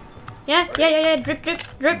drip. Yeah, yeah, yeah, yeah. Drip, drip,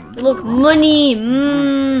 drip. Look, money.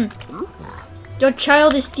 Your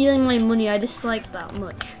child is stealing my money. I dislike that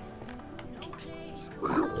much.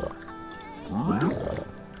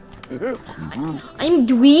 I'm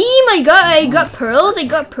dweeb. I got pearls. I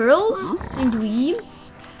got pearls. I'm dweeb.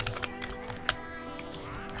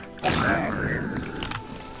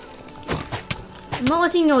 I'm not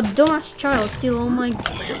letting your dumbass child steal all my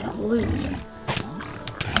loot.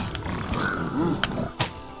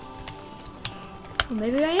 Well,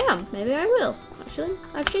 maybe I am. Maybe I will. Actually,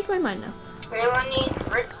 I've changed my mind now. Anyone need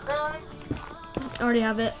dripstone? I already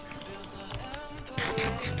have it.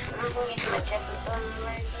 I'm going to use my chest and some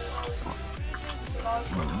right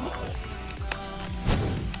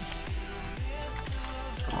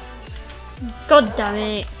God damn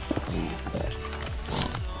it.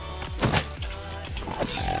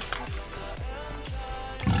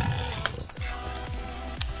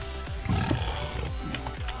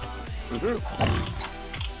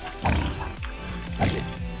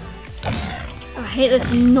 I hate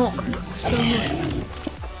this knock so much.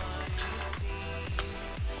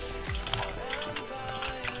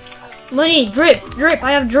 Money, drip, drip,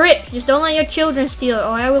 I have drip. Just don't let your children steal it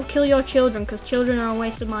or I will kill your children because children are a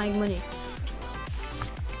waste of my money.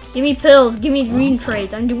 Give me pills, give me green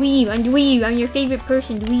trades. I'm dweeb, I'm dweeb, I'm your favorite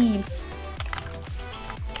person, dweeb.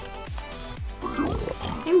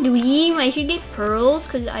 I'm dweeb, I should get pearls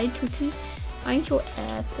because I'm so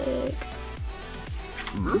epic.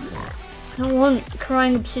 I don't want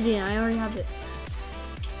crying obsidian, I already have it.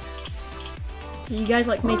 You guys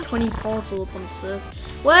like made 20 portal up on the server.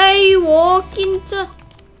 Where are you walking to?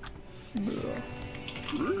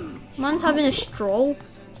 Man's having a stroll.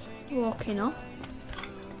 Walking up.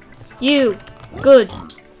 You. Good.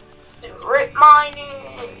 Rip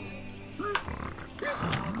mining.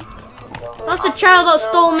 That's the child that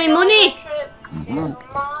stole my money.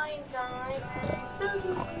 Mine time.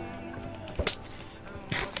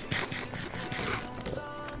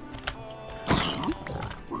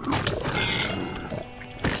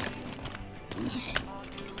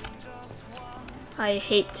 I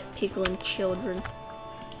hate people and children.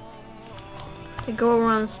 They go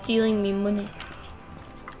around stealing me money.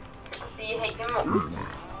 So you hate your mum?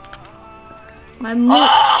 My mom.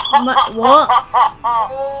 What?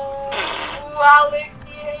 Oh, Alex,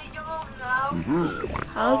 you hate your mum now?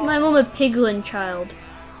 How's my mom a piglin child?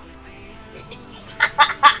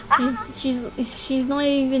 She's not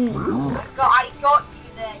even. I got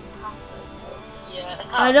you there, you have to. Yeah.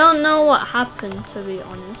 I don't know what happened, to be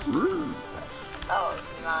honest. Oh,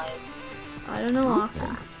 nice. I don't know what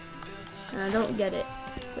happened. And I don't get it,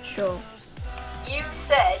 but sure. You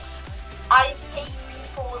said, I hate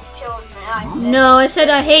people with children. And I said, No, I said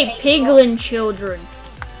I hate piglin children.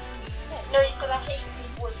 No, you said I hate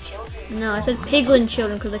people with children. No, I said piglin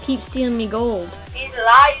children because they keep stealing me gold. He's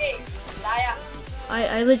lying. Liar.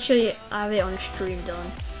 I literally have it on stream,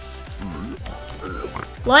 Dylan.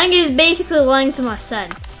 Lying is basically lying to my son.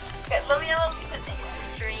 Okay, let me know what you put this on the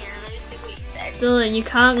stream and let me see what you said. Dylan, you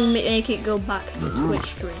can't make it go back to the Twitch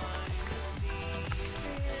stream.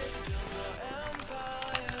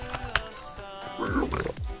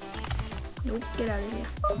 Nope, get out of here.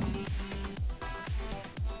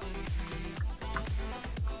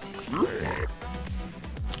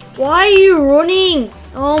 Why are you running?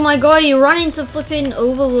 Oh my god, you ran into flipping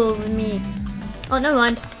overworld with me. Oh, never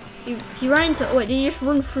mind. You ran into. Wait, did you just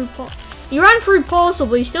run through portal? You ran through portal,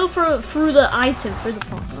 but you still through the item through the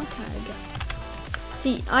portal. Okay, I guess.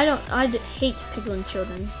 See, I hate piglin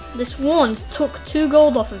children. This one took 2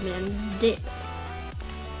 gold off of me and dipped.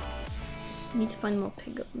 I need to find more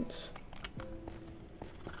piglins.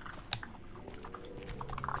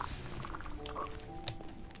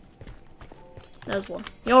 There's one.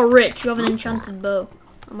 You're rich. You have an enchanted bow.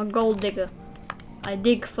 I'm a gold digger. I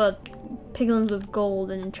dig for piglins with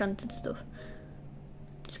gold and enchanted stuff.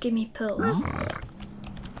 Just give me pearls.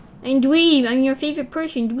 And dweeb. I'm your favorite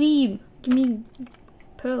person, dweeb. Give me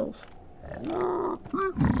pearls.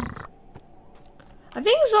 I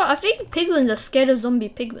think so. I think piglins are scared of zombie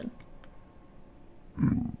pigmen.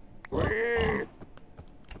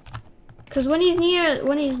 Because when it's near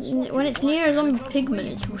a zombie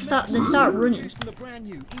pigman, they start running. From the brand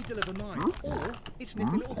new E-Deliver 9 or its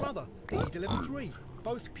nippy little brother, the E-Deliver 3.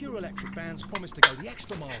 Both pure electric vans promise to go the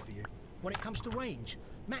extra mile for you. When it comes to range,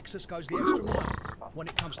 Maxus goes the extra mile. When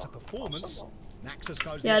it comes to performance, Maxus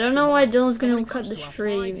goes the extra mile. Yeah, I don't know why Dylan's gonna cut the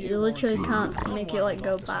stream. You literally can't make it like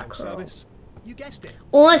go back or you guessed it.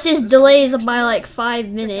 unless it's delays by like 5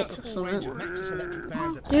 minutes or something.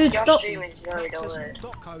 Dude, Your stop. stream is very delayed.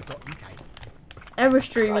 Every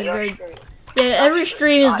stream is Your very. stream. Yeah, every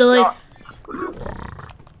stream is delayed.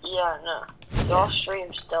 Yeah, no. Your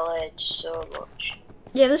stream's delayed so much.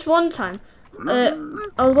 Yeah, this one time, I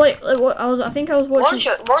was like, I think I was watching.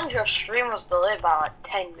 Once your stream was delayed by like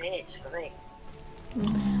 10 minutes for me.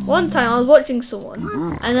 One time I was watching someone,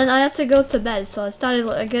 and then I had to go to bed, so I started.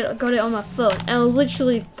 I got it on my phone, and it was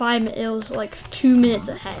literally 5 minutes. It was like 2 minutes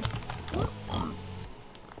ahead.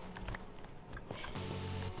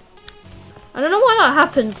 I don't know why that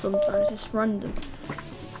happens sometimes. It's random.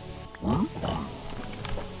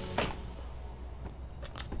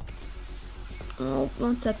 Oh,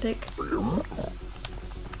 that's epic.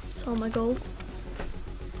 It's all my gold.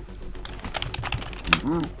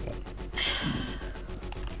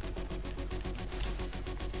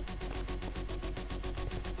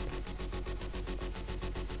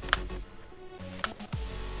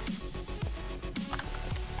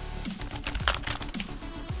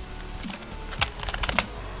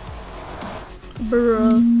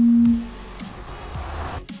 Bruh.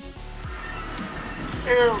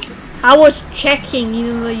 I was checking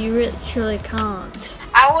even though you literally can't.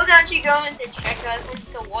 I was actually going to check. I was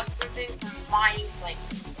going to watch something from my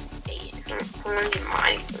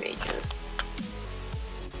my pages.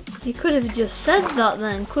 You could have just said that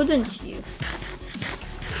then, couldn't you?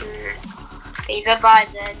 Okay, goodbye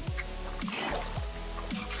then.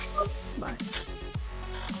 Bye.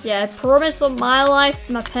 Yeah, I promise on my life,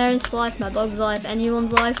 my parents' life, my dog's life,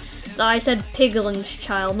 anyone's life, that I said piglin's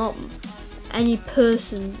child, not any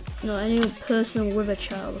person, no, any person with a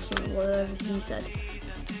child or something, whatever he said.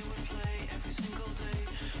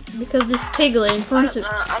 Because this piglin in front of...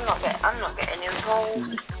 I'm not getting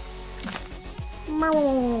involved.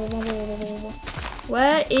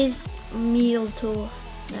 Where is Mealto?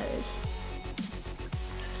 There it is.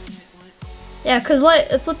 Yeah, cause like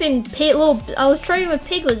a flipping I was training with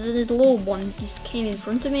piglins and this little one just came in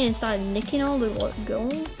front of me and started nicking all the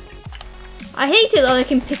gold. I hate it that I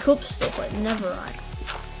can pick up stuff like Netherite.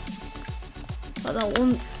 Like that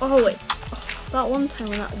one, oh wait, that one time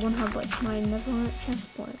when that one had like my Netherite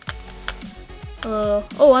chest plate.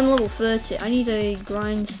 Oh, I'm level 30. I need a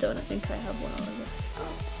grindstone. I think I have one already.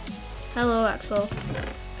 Hello, Axel.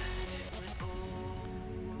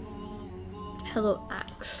 Hello,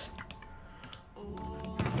 Axe.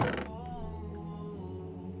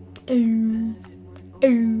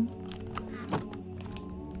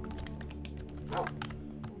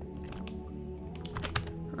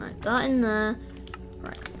 Right, that in there.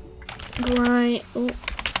 Right. Oh.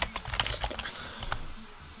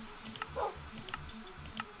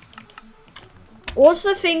 What's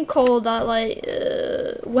the thing called that like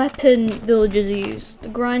weapon villagers use? The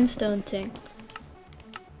grindstone thing.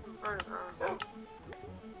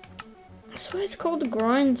 I swear it's called a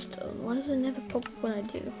grindstone. Why does it never pop up when I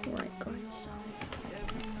do? Right, grindstone.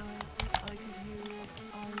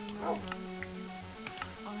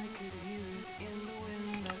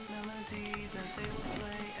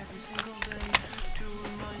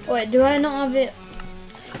 Wait, do I not have it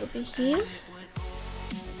over here?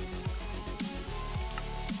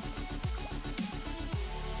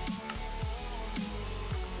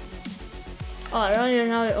 Oh, I don't even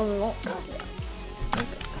have it unlocked. Okay.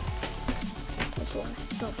 That's why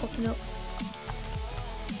it's not popping up.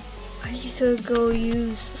 I need to go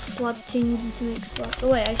use slab tingy to make slab.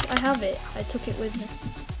 Oh wait, I have it. I took it with me.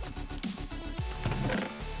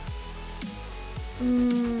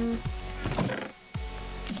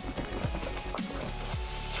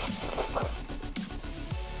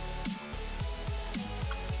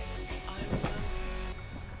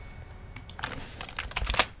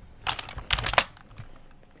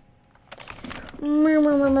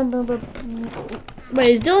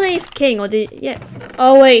 Wait, is Dylan 8th king or did yeah?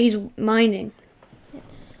 Oh wait, he's mining.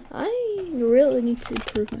 I really need to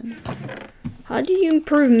improve him. How do you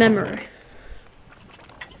improve memory?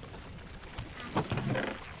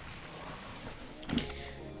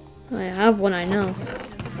 I have one, I know.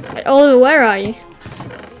 Wait, Oliver, where are you?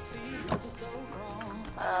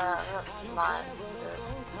 Mine.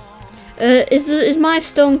 Is my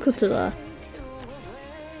stone cutter there?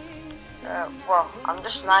 Well, I'm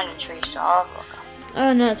just mining trees, so I'll have a look.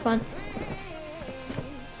 Oh no, it's fine.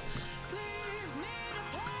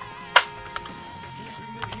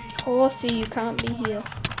 Horsey, you can't be here.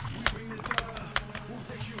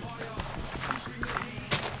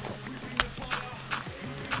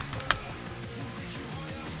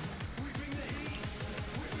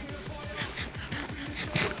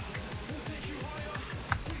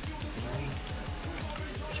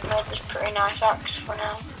 Just made this pretty nice axe for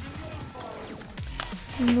now.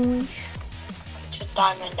 Nice. It's a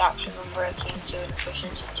diamond axe with unbreaking 2 and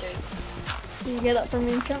efficiency 2. Did you get that from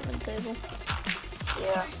the enchantment table?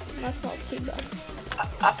 Yeah. That's not too bad.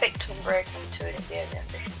 I picked unbreaking 2 and it gave me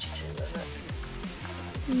efficiency 2 with it.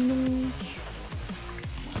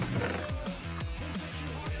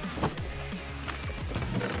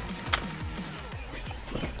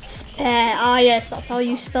 Nice. Spare. Ah yes, that's how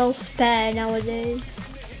you spell spare nowadays.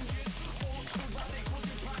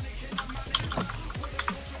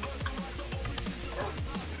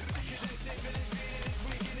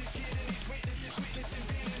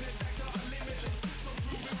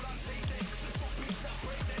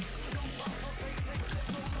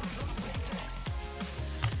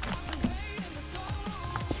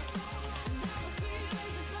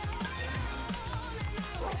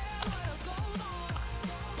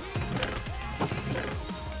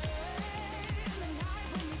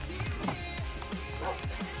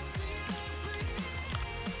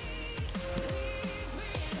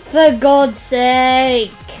 For God's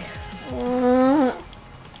sake!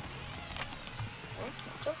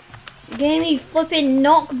 Gave me flipping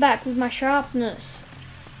knockback with my sharpness.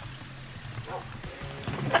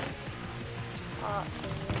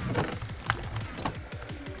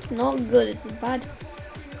 It's not good, it's bad.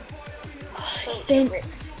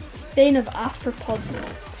 Bane of arthropods.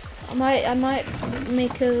 I might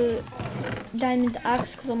make a diamond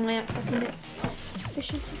axe because on my axe I can get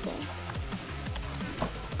efficiency for.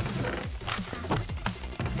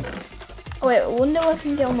 Oh wait, I wonder what I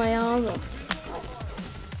can get on my armor.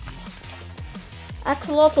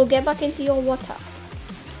 Axolotl, get back into your water.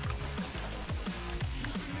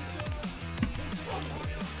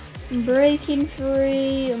 I'm breaking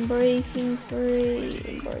free, I'm breaking free,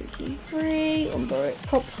 I'm breaking free, I'm breaking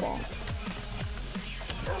prop farm.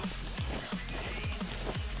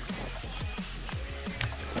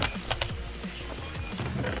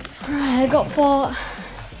 Right, I got 4.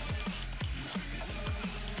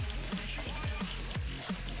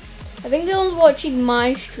 I think he was watching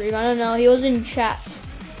my stream, I don't know, he was in chat.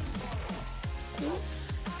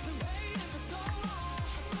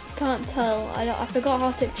 Can't tell, I forgot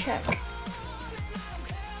how to check.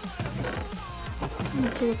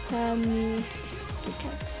 Need to repair me.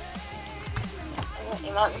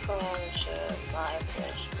 You might be coming into my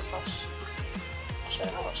place because I said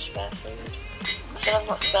I've got spare food. I said I've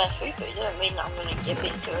got spare food, but it doesn't mean that I'm going to give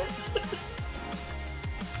it to him.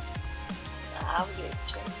 I'll give it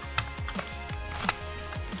to him.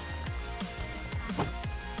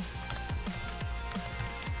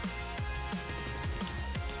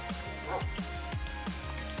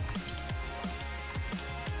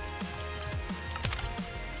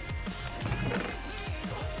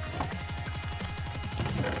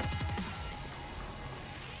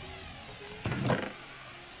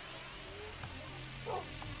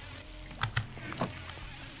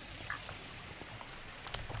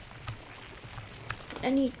 I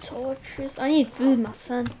need torches. I need food, my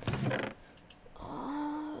son.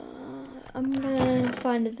 I'm gonna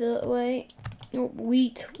find a bit way. Oh,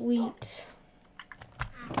 wheat.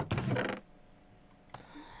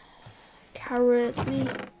 Carrot, me.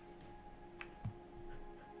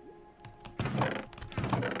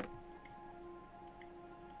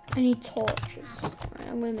 I need torches. Right,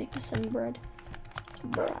 I'm gonna make my son bread.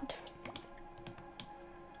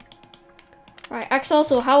 Right,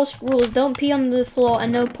 Axolotl, house rules. Don't pee on the floor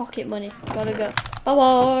and no pocket money. Gotta go.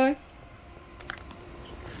 Bye-bye.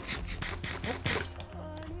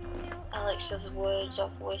 Alex says words of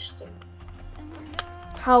wisdom.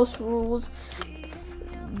 House rules.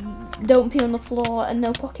 Don't pee on the floor and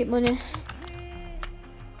no pocket money.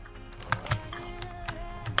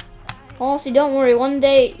 Honestly, don't worry. One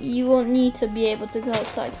day you won't need to be able to go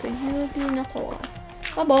outside because you will be not alive.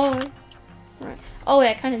 Bye-bye. Right. Oh,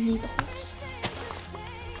 yeah, I kind of need the horse.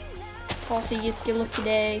 Horsey, just your lucky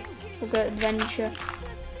day. We'll go adventure.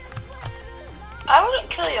 I wouldn't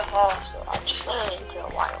kill your horse though, I'd just let it into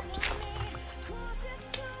the wild.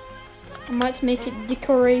 I might make it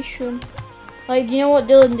decoration. Like, do you know what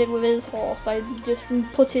Dylan did with his horse? I just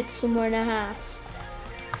put it somewhere in a house.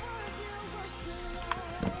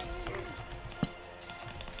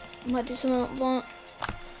 I might do something like that.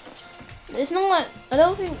 It's not like I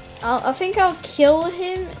don't think I think I'll kill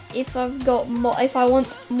him if I've got if I want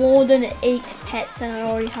more than 8 pets and I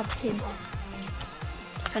already have him.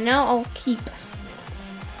 For now, I'll keep.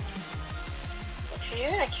 If you're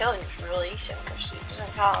gonna kill him, just release him because he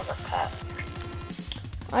doesn't count as a pet.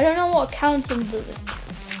 I don't know what counts him does it.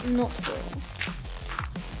 Not good.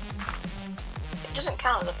 It doesn't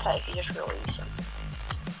count as a pet if you just release him.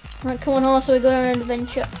 Right, come on, horse. So we go on an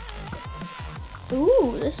adventure.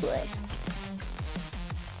 Ooh, this way.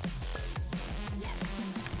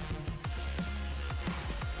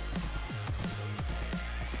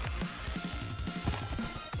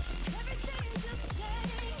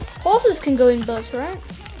 Horses can go in boats, right?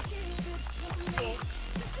 Okay.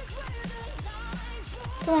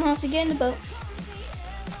 Come on, horse, get in the boat.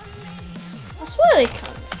 I swear they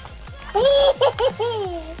can.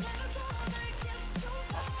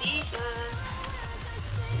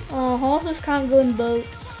 Oh, horses can't go in boats.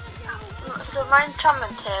 So my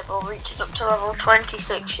enchantment table reaches up to level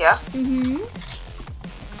 26, yeah? And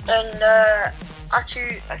I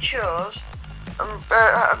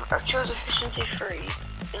chose efficiency 3,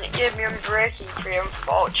 and it gave me unbreaking 3 and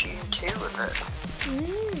fortune 2 with it.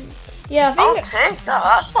 Yeah, I I'll think. take that.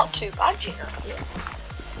 That's not too bad, you know.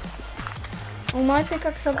 On my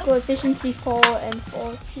pickaxe, I've got efficiency 4 and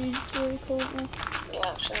fortune 2 currently.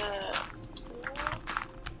 Yeah,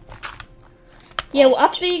 Yeah, well,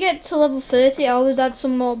 after you get to level 30, I always add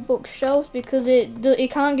some more bookshelves because it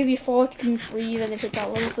can't give you fortune 3 even if it's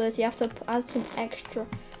at level 30. You have to add some extra.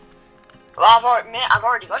 well, I've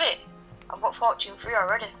already got it. I've got fortune 3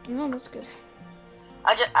 already. Oh, that's good.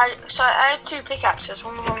 So I had 2 pickaxes,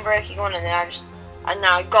 one with unbreaking 1, and then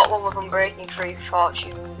I got one with unbreaking 3,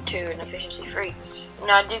 fortune 2, and efficiency 3.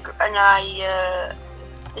 And I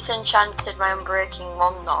disenchanted my unbreaking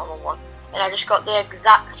 1 normal one, and I just got the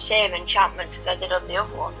exact same enchantments as I did on the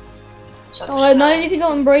other one. So Oh, imagine if you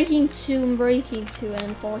got unbreaking 2, unbreaking 2,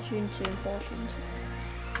 and fortune 2, and fortune 2.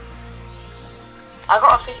 I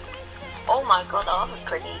got a oh my god, I have a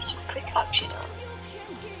pretty decent pickaxe, you know.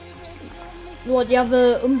 What, do you have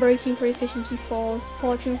the unbreaking 3, efficiency 4,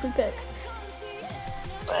 fortune 3 pick?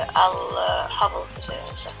 But I'll have a look at it in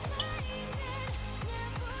a second.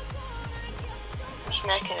 Just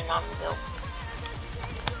making an anvil.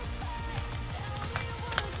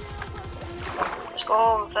 Let's go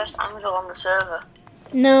on first anvil on the server.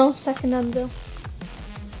 No, second anvil.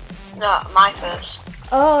 No, my first.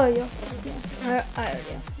 Oh, yeah. I already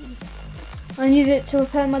have. I need it to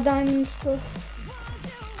repair my diamond stuff.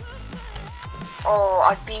 Oh,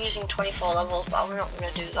 I'd be using 24 levels, but I'm not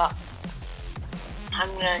going to do that. I'm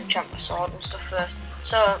going to enchant my sword and stuff first.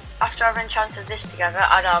 So, after I've enchanted this together,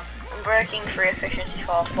 I'd have unbreaking 3, efficiency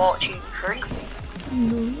 4, fortune 3.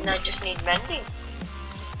 And I just need mending.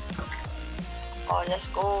 Oh, let's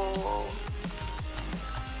go.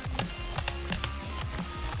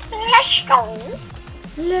 Let's go.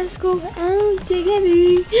 Let's go out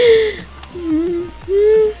together.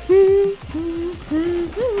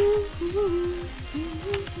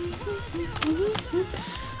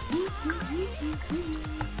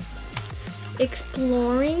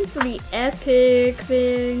 Exploring for the epic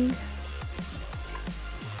thing.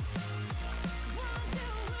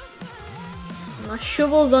 My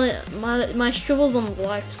shovel's on it. My shovel's on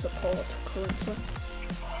life support currently.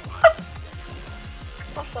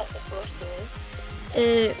 What's that supposed to mean?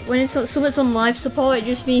 When it's something's on life support, it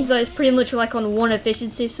just means that it's pretty much like on 1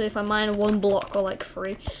 efficiency. So if I mine 1 block or like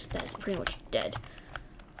 3, then it's pretty much dead.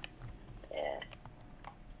 Yeah.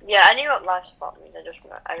 Yeah, I knew what life support means.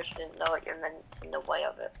 I just didn't know what you meant in the way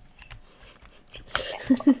of it.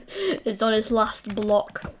 Yeah. It's on its last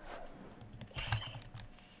block.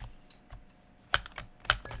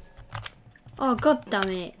 Oh, god damn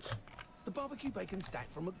it. The barbecue bacon stack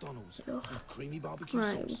from McDonald's Ugh. with creamy barbecue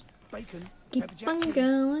Right. sauce, bacon, Keep pepper jack on cheese,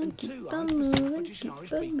 going, and keep 2 on 100% moving, British and keep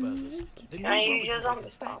Irish on beef moving, burgers. The new Can I use barbecue yours on bacon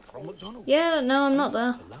the stack top? from McDonald's. Yeah, no, I'm not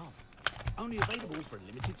there. To love. Only available for a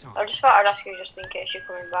limited time. I just thought I'd ask you just in case you're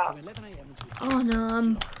coming back. From 11 a.m. until Oh no,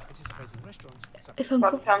 I'm. participating restaurants such If as I'm.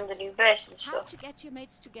 But we found the new base and How stuff. to get your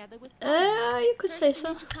mates together with You could say First, so.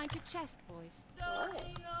 you need to find your chest, boys.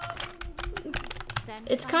 Then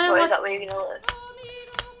It's find kind What, of is like that where you're gonna live?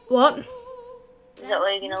 what? Is that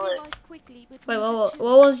where you're gonna live? Wait, what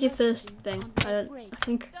was your first thing? I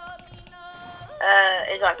think.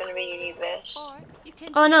 Is that gonna be your new base? Or you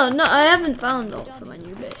Oh no, I haven't found ore for my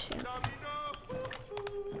new base yet.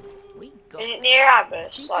 Is it near our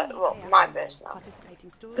base? Like, well, my base now.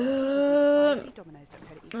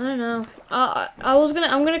 I don't know.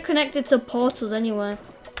 I'm gonna connect it to portals anyway.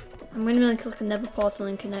 I'm gonna like click a nether portal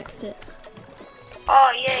and connect it.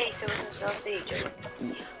 Oh yay! So we can still see each other.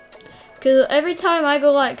 Cause every time I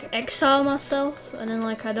go like exile myself and then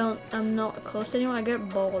like I'm not close to anyone, I get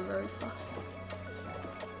bored very fast.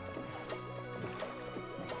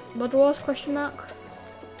 What was question mark?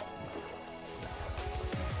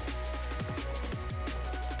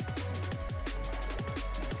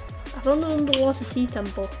 I found an underwater sea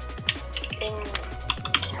temple. In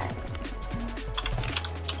 10.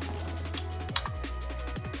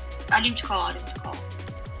 I need to call.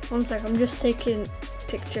 1 sec, I'm just taking a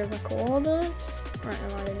picture of the coordinates. Right,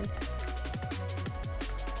 I'm adding in.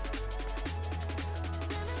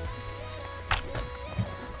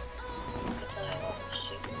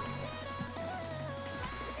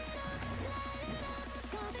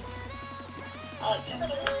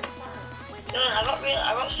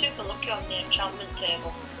 I got super lucky on the enchantment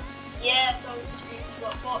table. Yeah, so you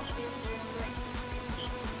got 14.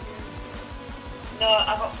 No,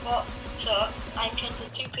 I got 4. So I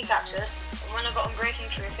enchanted 2 pickaxes, and when I got Unbreaking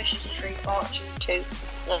 3, Efficiency 3, Fortune 2,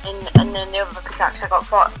 and then the other pickaxe I got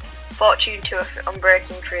Fortune 2,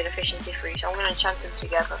 Unbreaking 3, and Efficiency 3. So I'm gonna enchant them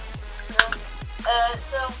together.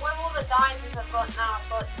 So with all the diamonds I've got now, I've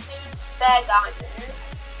got 2 spare diamonds,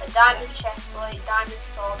 a diamond chestplate, diamond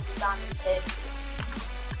sword, and diamond pick.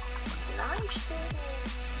 Nice.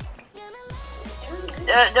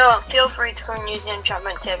 No, feel free to come and use the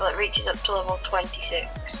enchantment table. It reaches up to level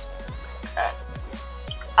 26. Okay.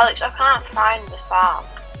 Alex, I can't find the farm.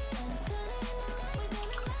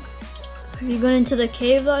 Have you gone into the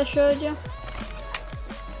cave that I showed you?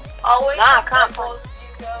 I'll wait Nah, I for can't pause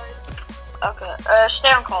you guys. Okay,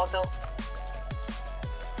 stay on call, Bill.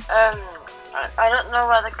 I don't know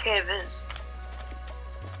where the cave is.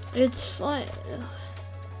 It's like,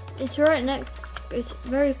 it's right next, it's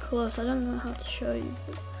very close. I don't know how to show you.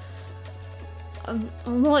 But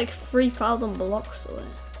I'm like 3,000 blocks away.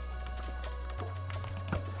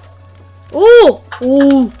 Oh!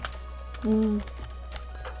 Oh! Oh!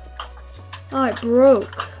 Oh, it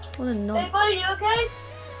broke. What a Hey knob. buddy, you okay?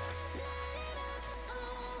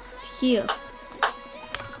 Here.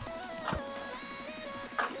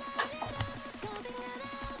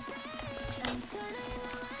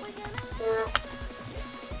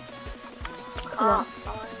 Come on.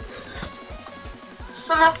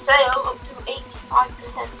 Summer sale up to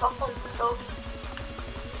 85% off on stuff.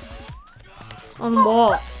 On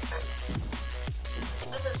what?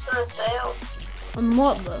 This is summer sale. On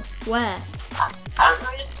what though? Where? I don't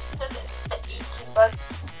know, just said it at YouTube, but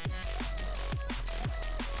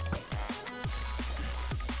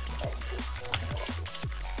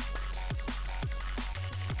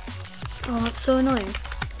Oh, that's so annoying.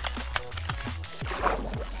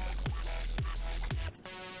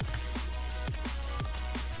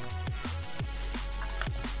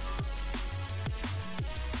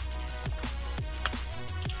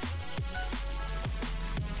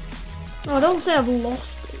 Oh, don't say I've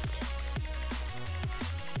lost it.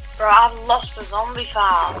 Bro, I've lost a zombie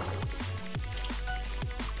farm.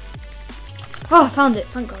 Oh, I found it,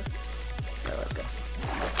 thank God. Okay, let's go.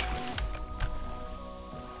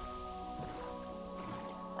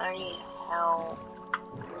 I need help.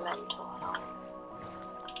 Mental help.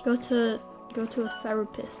 Go to a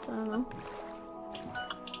therapist, I don't know.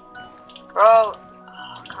 Bro,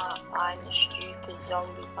 I can't find the stupid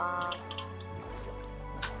zombie farm.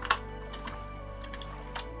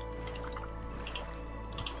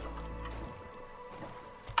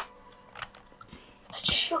 just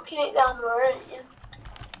chucking it down the road.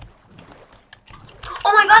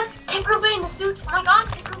 Oh my god, Tinkerbell in the suit. Oh my god,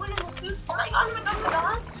 Tinkerbell in the suit. Oh my god, oh my god, oh my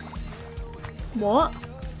god. What?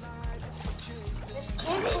 This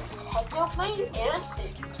kid is technically in a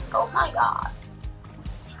suit. Oh my god.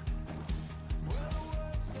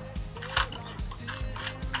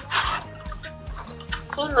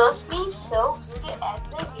 He must be so good at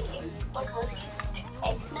the game because he's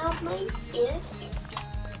technically in a suit.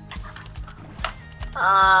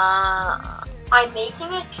 I'm making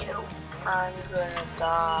a joke. I'm gonna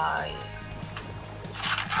die.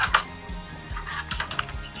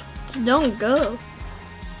 Don't go.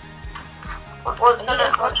 What's gonna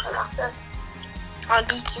matter? I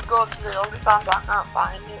need to go to the zombie farm, but I can't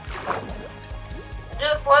find it.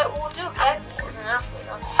 Just what we'll do everything and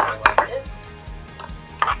after I'm sure what it is.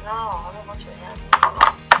 No, I don't want to again.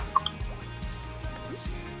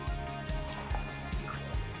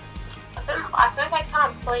 I think I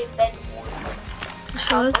can't play Ben Ward. I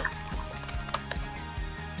Cause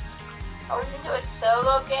I went into a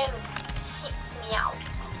solo game and it kicked me out.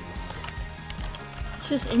 it's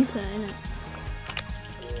just internet, innit?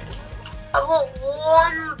 I've got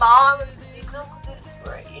 1 bar of signal because it's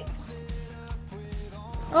free.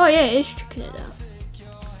 Oh yeah, it is tricking it down.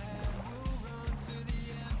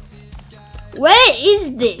 Where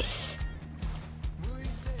is this?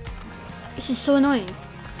 This is so annoying.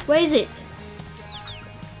 Where is it?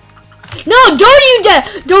 No,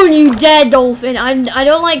 don't you dare, dolphin. I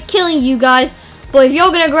don't like killing you guys, but if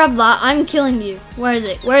you're gonna grab that, I'm killing you. Where is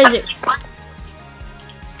it? Where is it?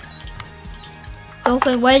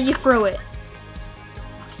 Dolphin, where did you throw it?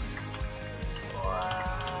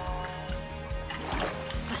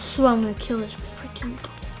 I swear I'm gonna kill this freaking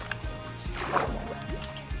dolphin.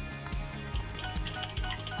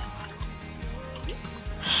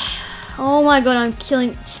 Oh my god, I'm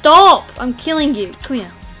killing. Stop! I'm killing you. Come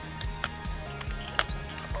here.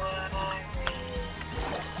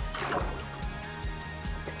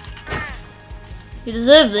 You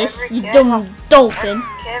deserve this, you dumb dolphin.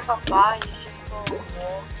 Cave I find, you should go in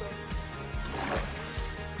water.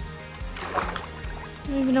 I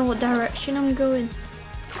don't even know what direction I'm going.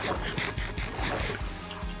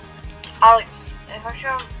 Alex, if I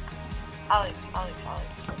show him. Alex.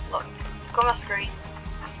 Look, go on my screen.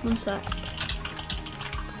 What's that?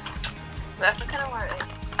 But if I kind of wear it.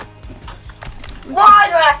 Why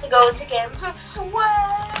do I have to go into games with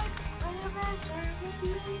sweat?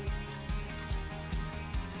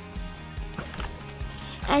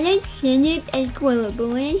 I like Snip and Squirrel, but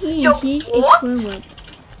when I see Yo, cheese, it's what? Squirrel.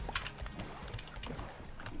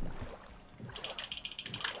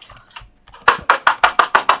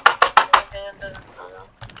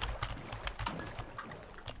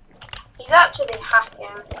 He's actually hacking.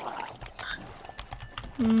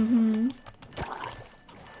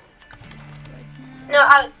 No,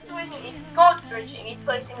 Alex, this is what he's God bridging. He's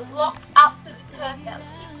placing blocks absolutely perfectly,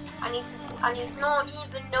 and he's not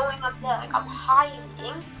even knowing I'm there. Like I'm hiding,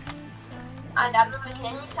 and I'm not making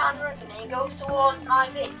any sound or anything. And he goes towards my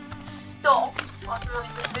base, stops whilst I'm not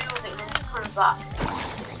even moving, and then just comes back.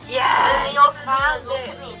 Yeah, And then he also looks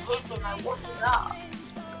at me and hits me like, what is that?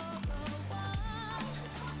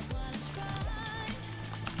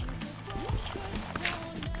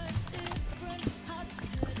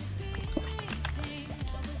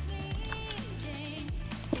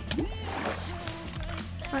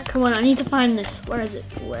 Alright, come on, I need to find this. Where is it?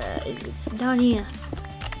 Where is it? It's down here.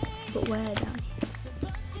 But where down here?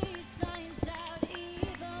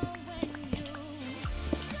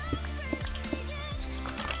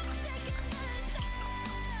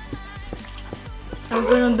 I'm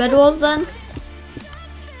going on bed walls then?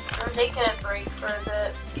 I'm taking a break for a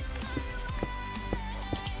bit.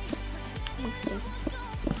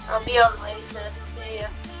 I'll be on later. See ya.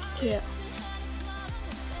 Yeah.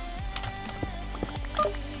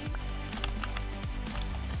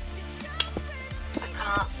 I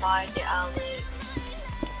can't find it, Alex.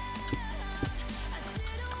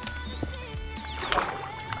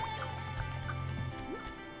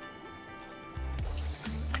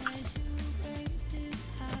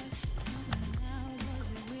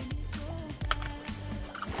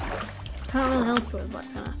 Can't really help her, but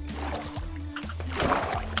can I?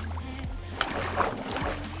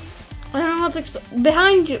 I don't know what to expect.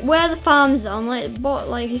 Behind you, where the farm's on,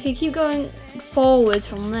 like if you keep going forwards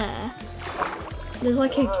from there, there's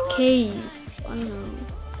like a cave. I don't know.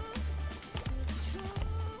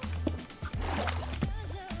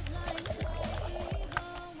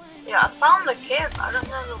 Yeah, I found the cave. I don't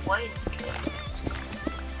know the way to the cave.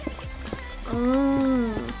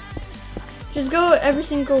 Oh. Just go every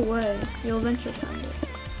single way. You'll eventually find it.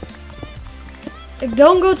 Like,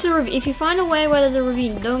 don't go to the ravine. If you find a way where there's a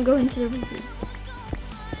ravine, don't go into the ravine.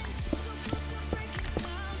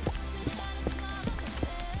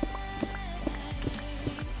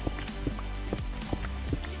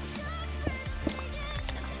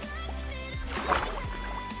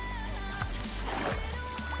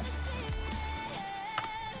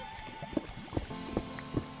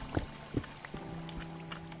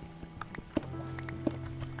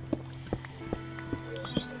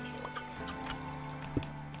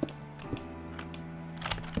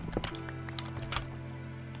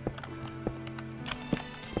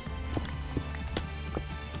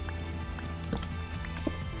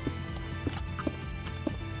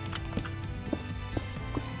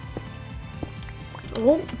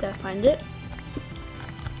 Oh, did I find it?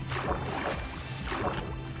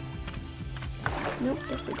 Nope,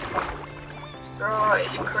 definitely not. Bro,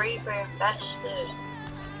 it's creeper infested.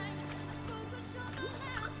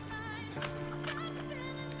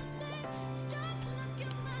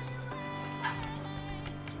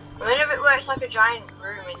 where it's like a giant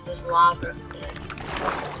room and there's lava in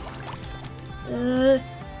it?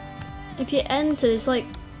 If you enter, it's like,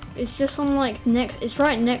 it's just on like it's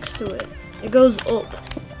right next to it. It goes up.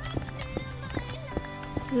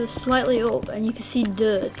 It goes slightly up and you can see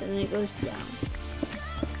dirt and then it goes down.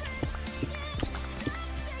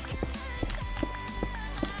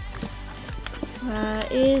 Where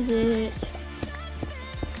is it?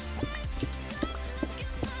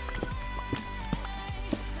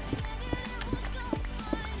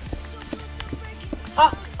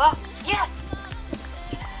 Oh, yes!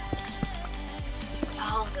 Yes.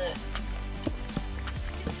 Found it.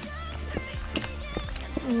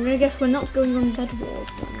 I'm gonna guess we're not going on bed walls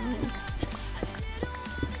then, right?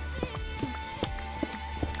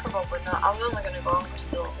 Probably not. I was only gonna go on because I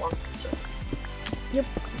still wanted to. Yep.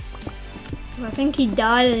 I think he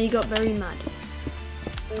died and he got very mad.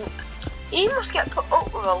 He must get put up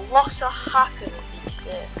with a lot of hackers these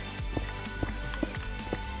days.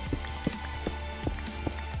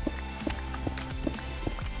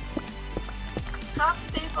 Half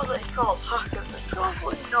the people that he calls hackers are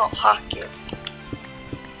probably not hacking.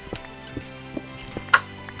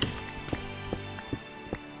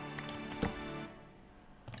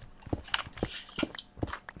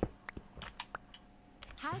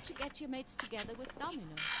 How to get your mates together with dominoes.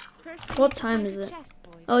 First, What time is it?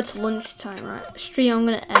 Oh, it's lunchtime, right? Stream, I'm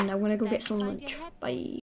gonna end. I'm gonna go get some lunch.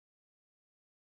 Bye.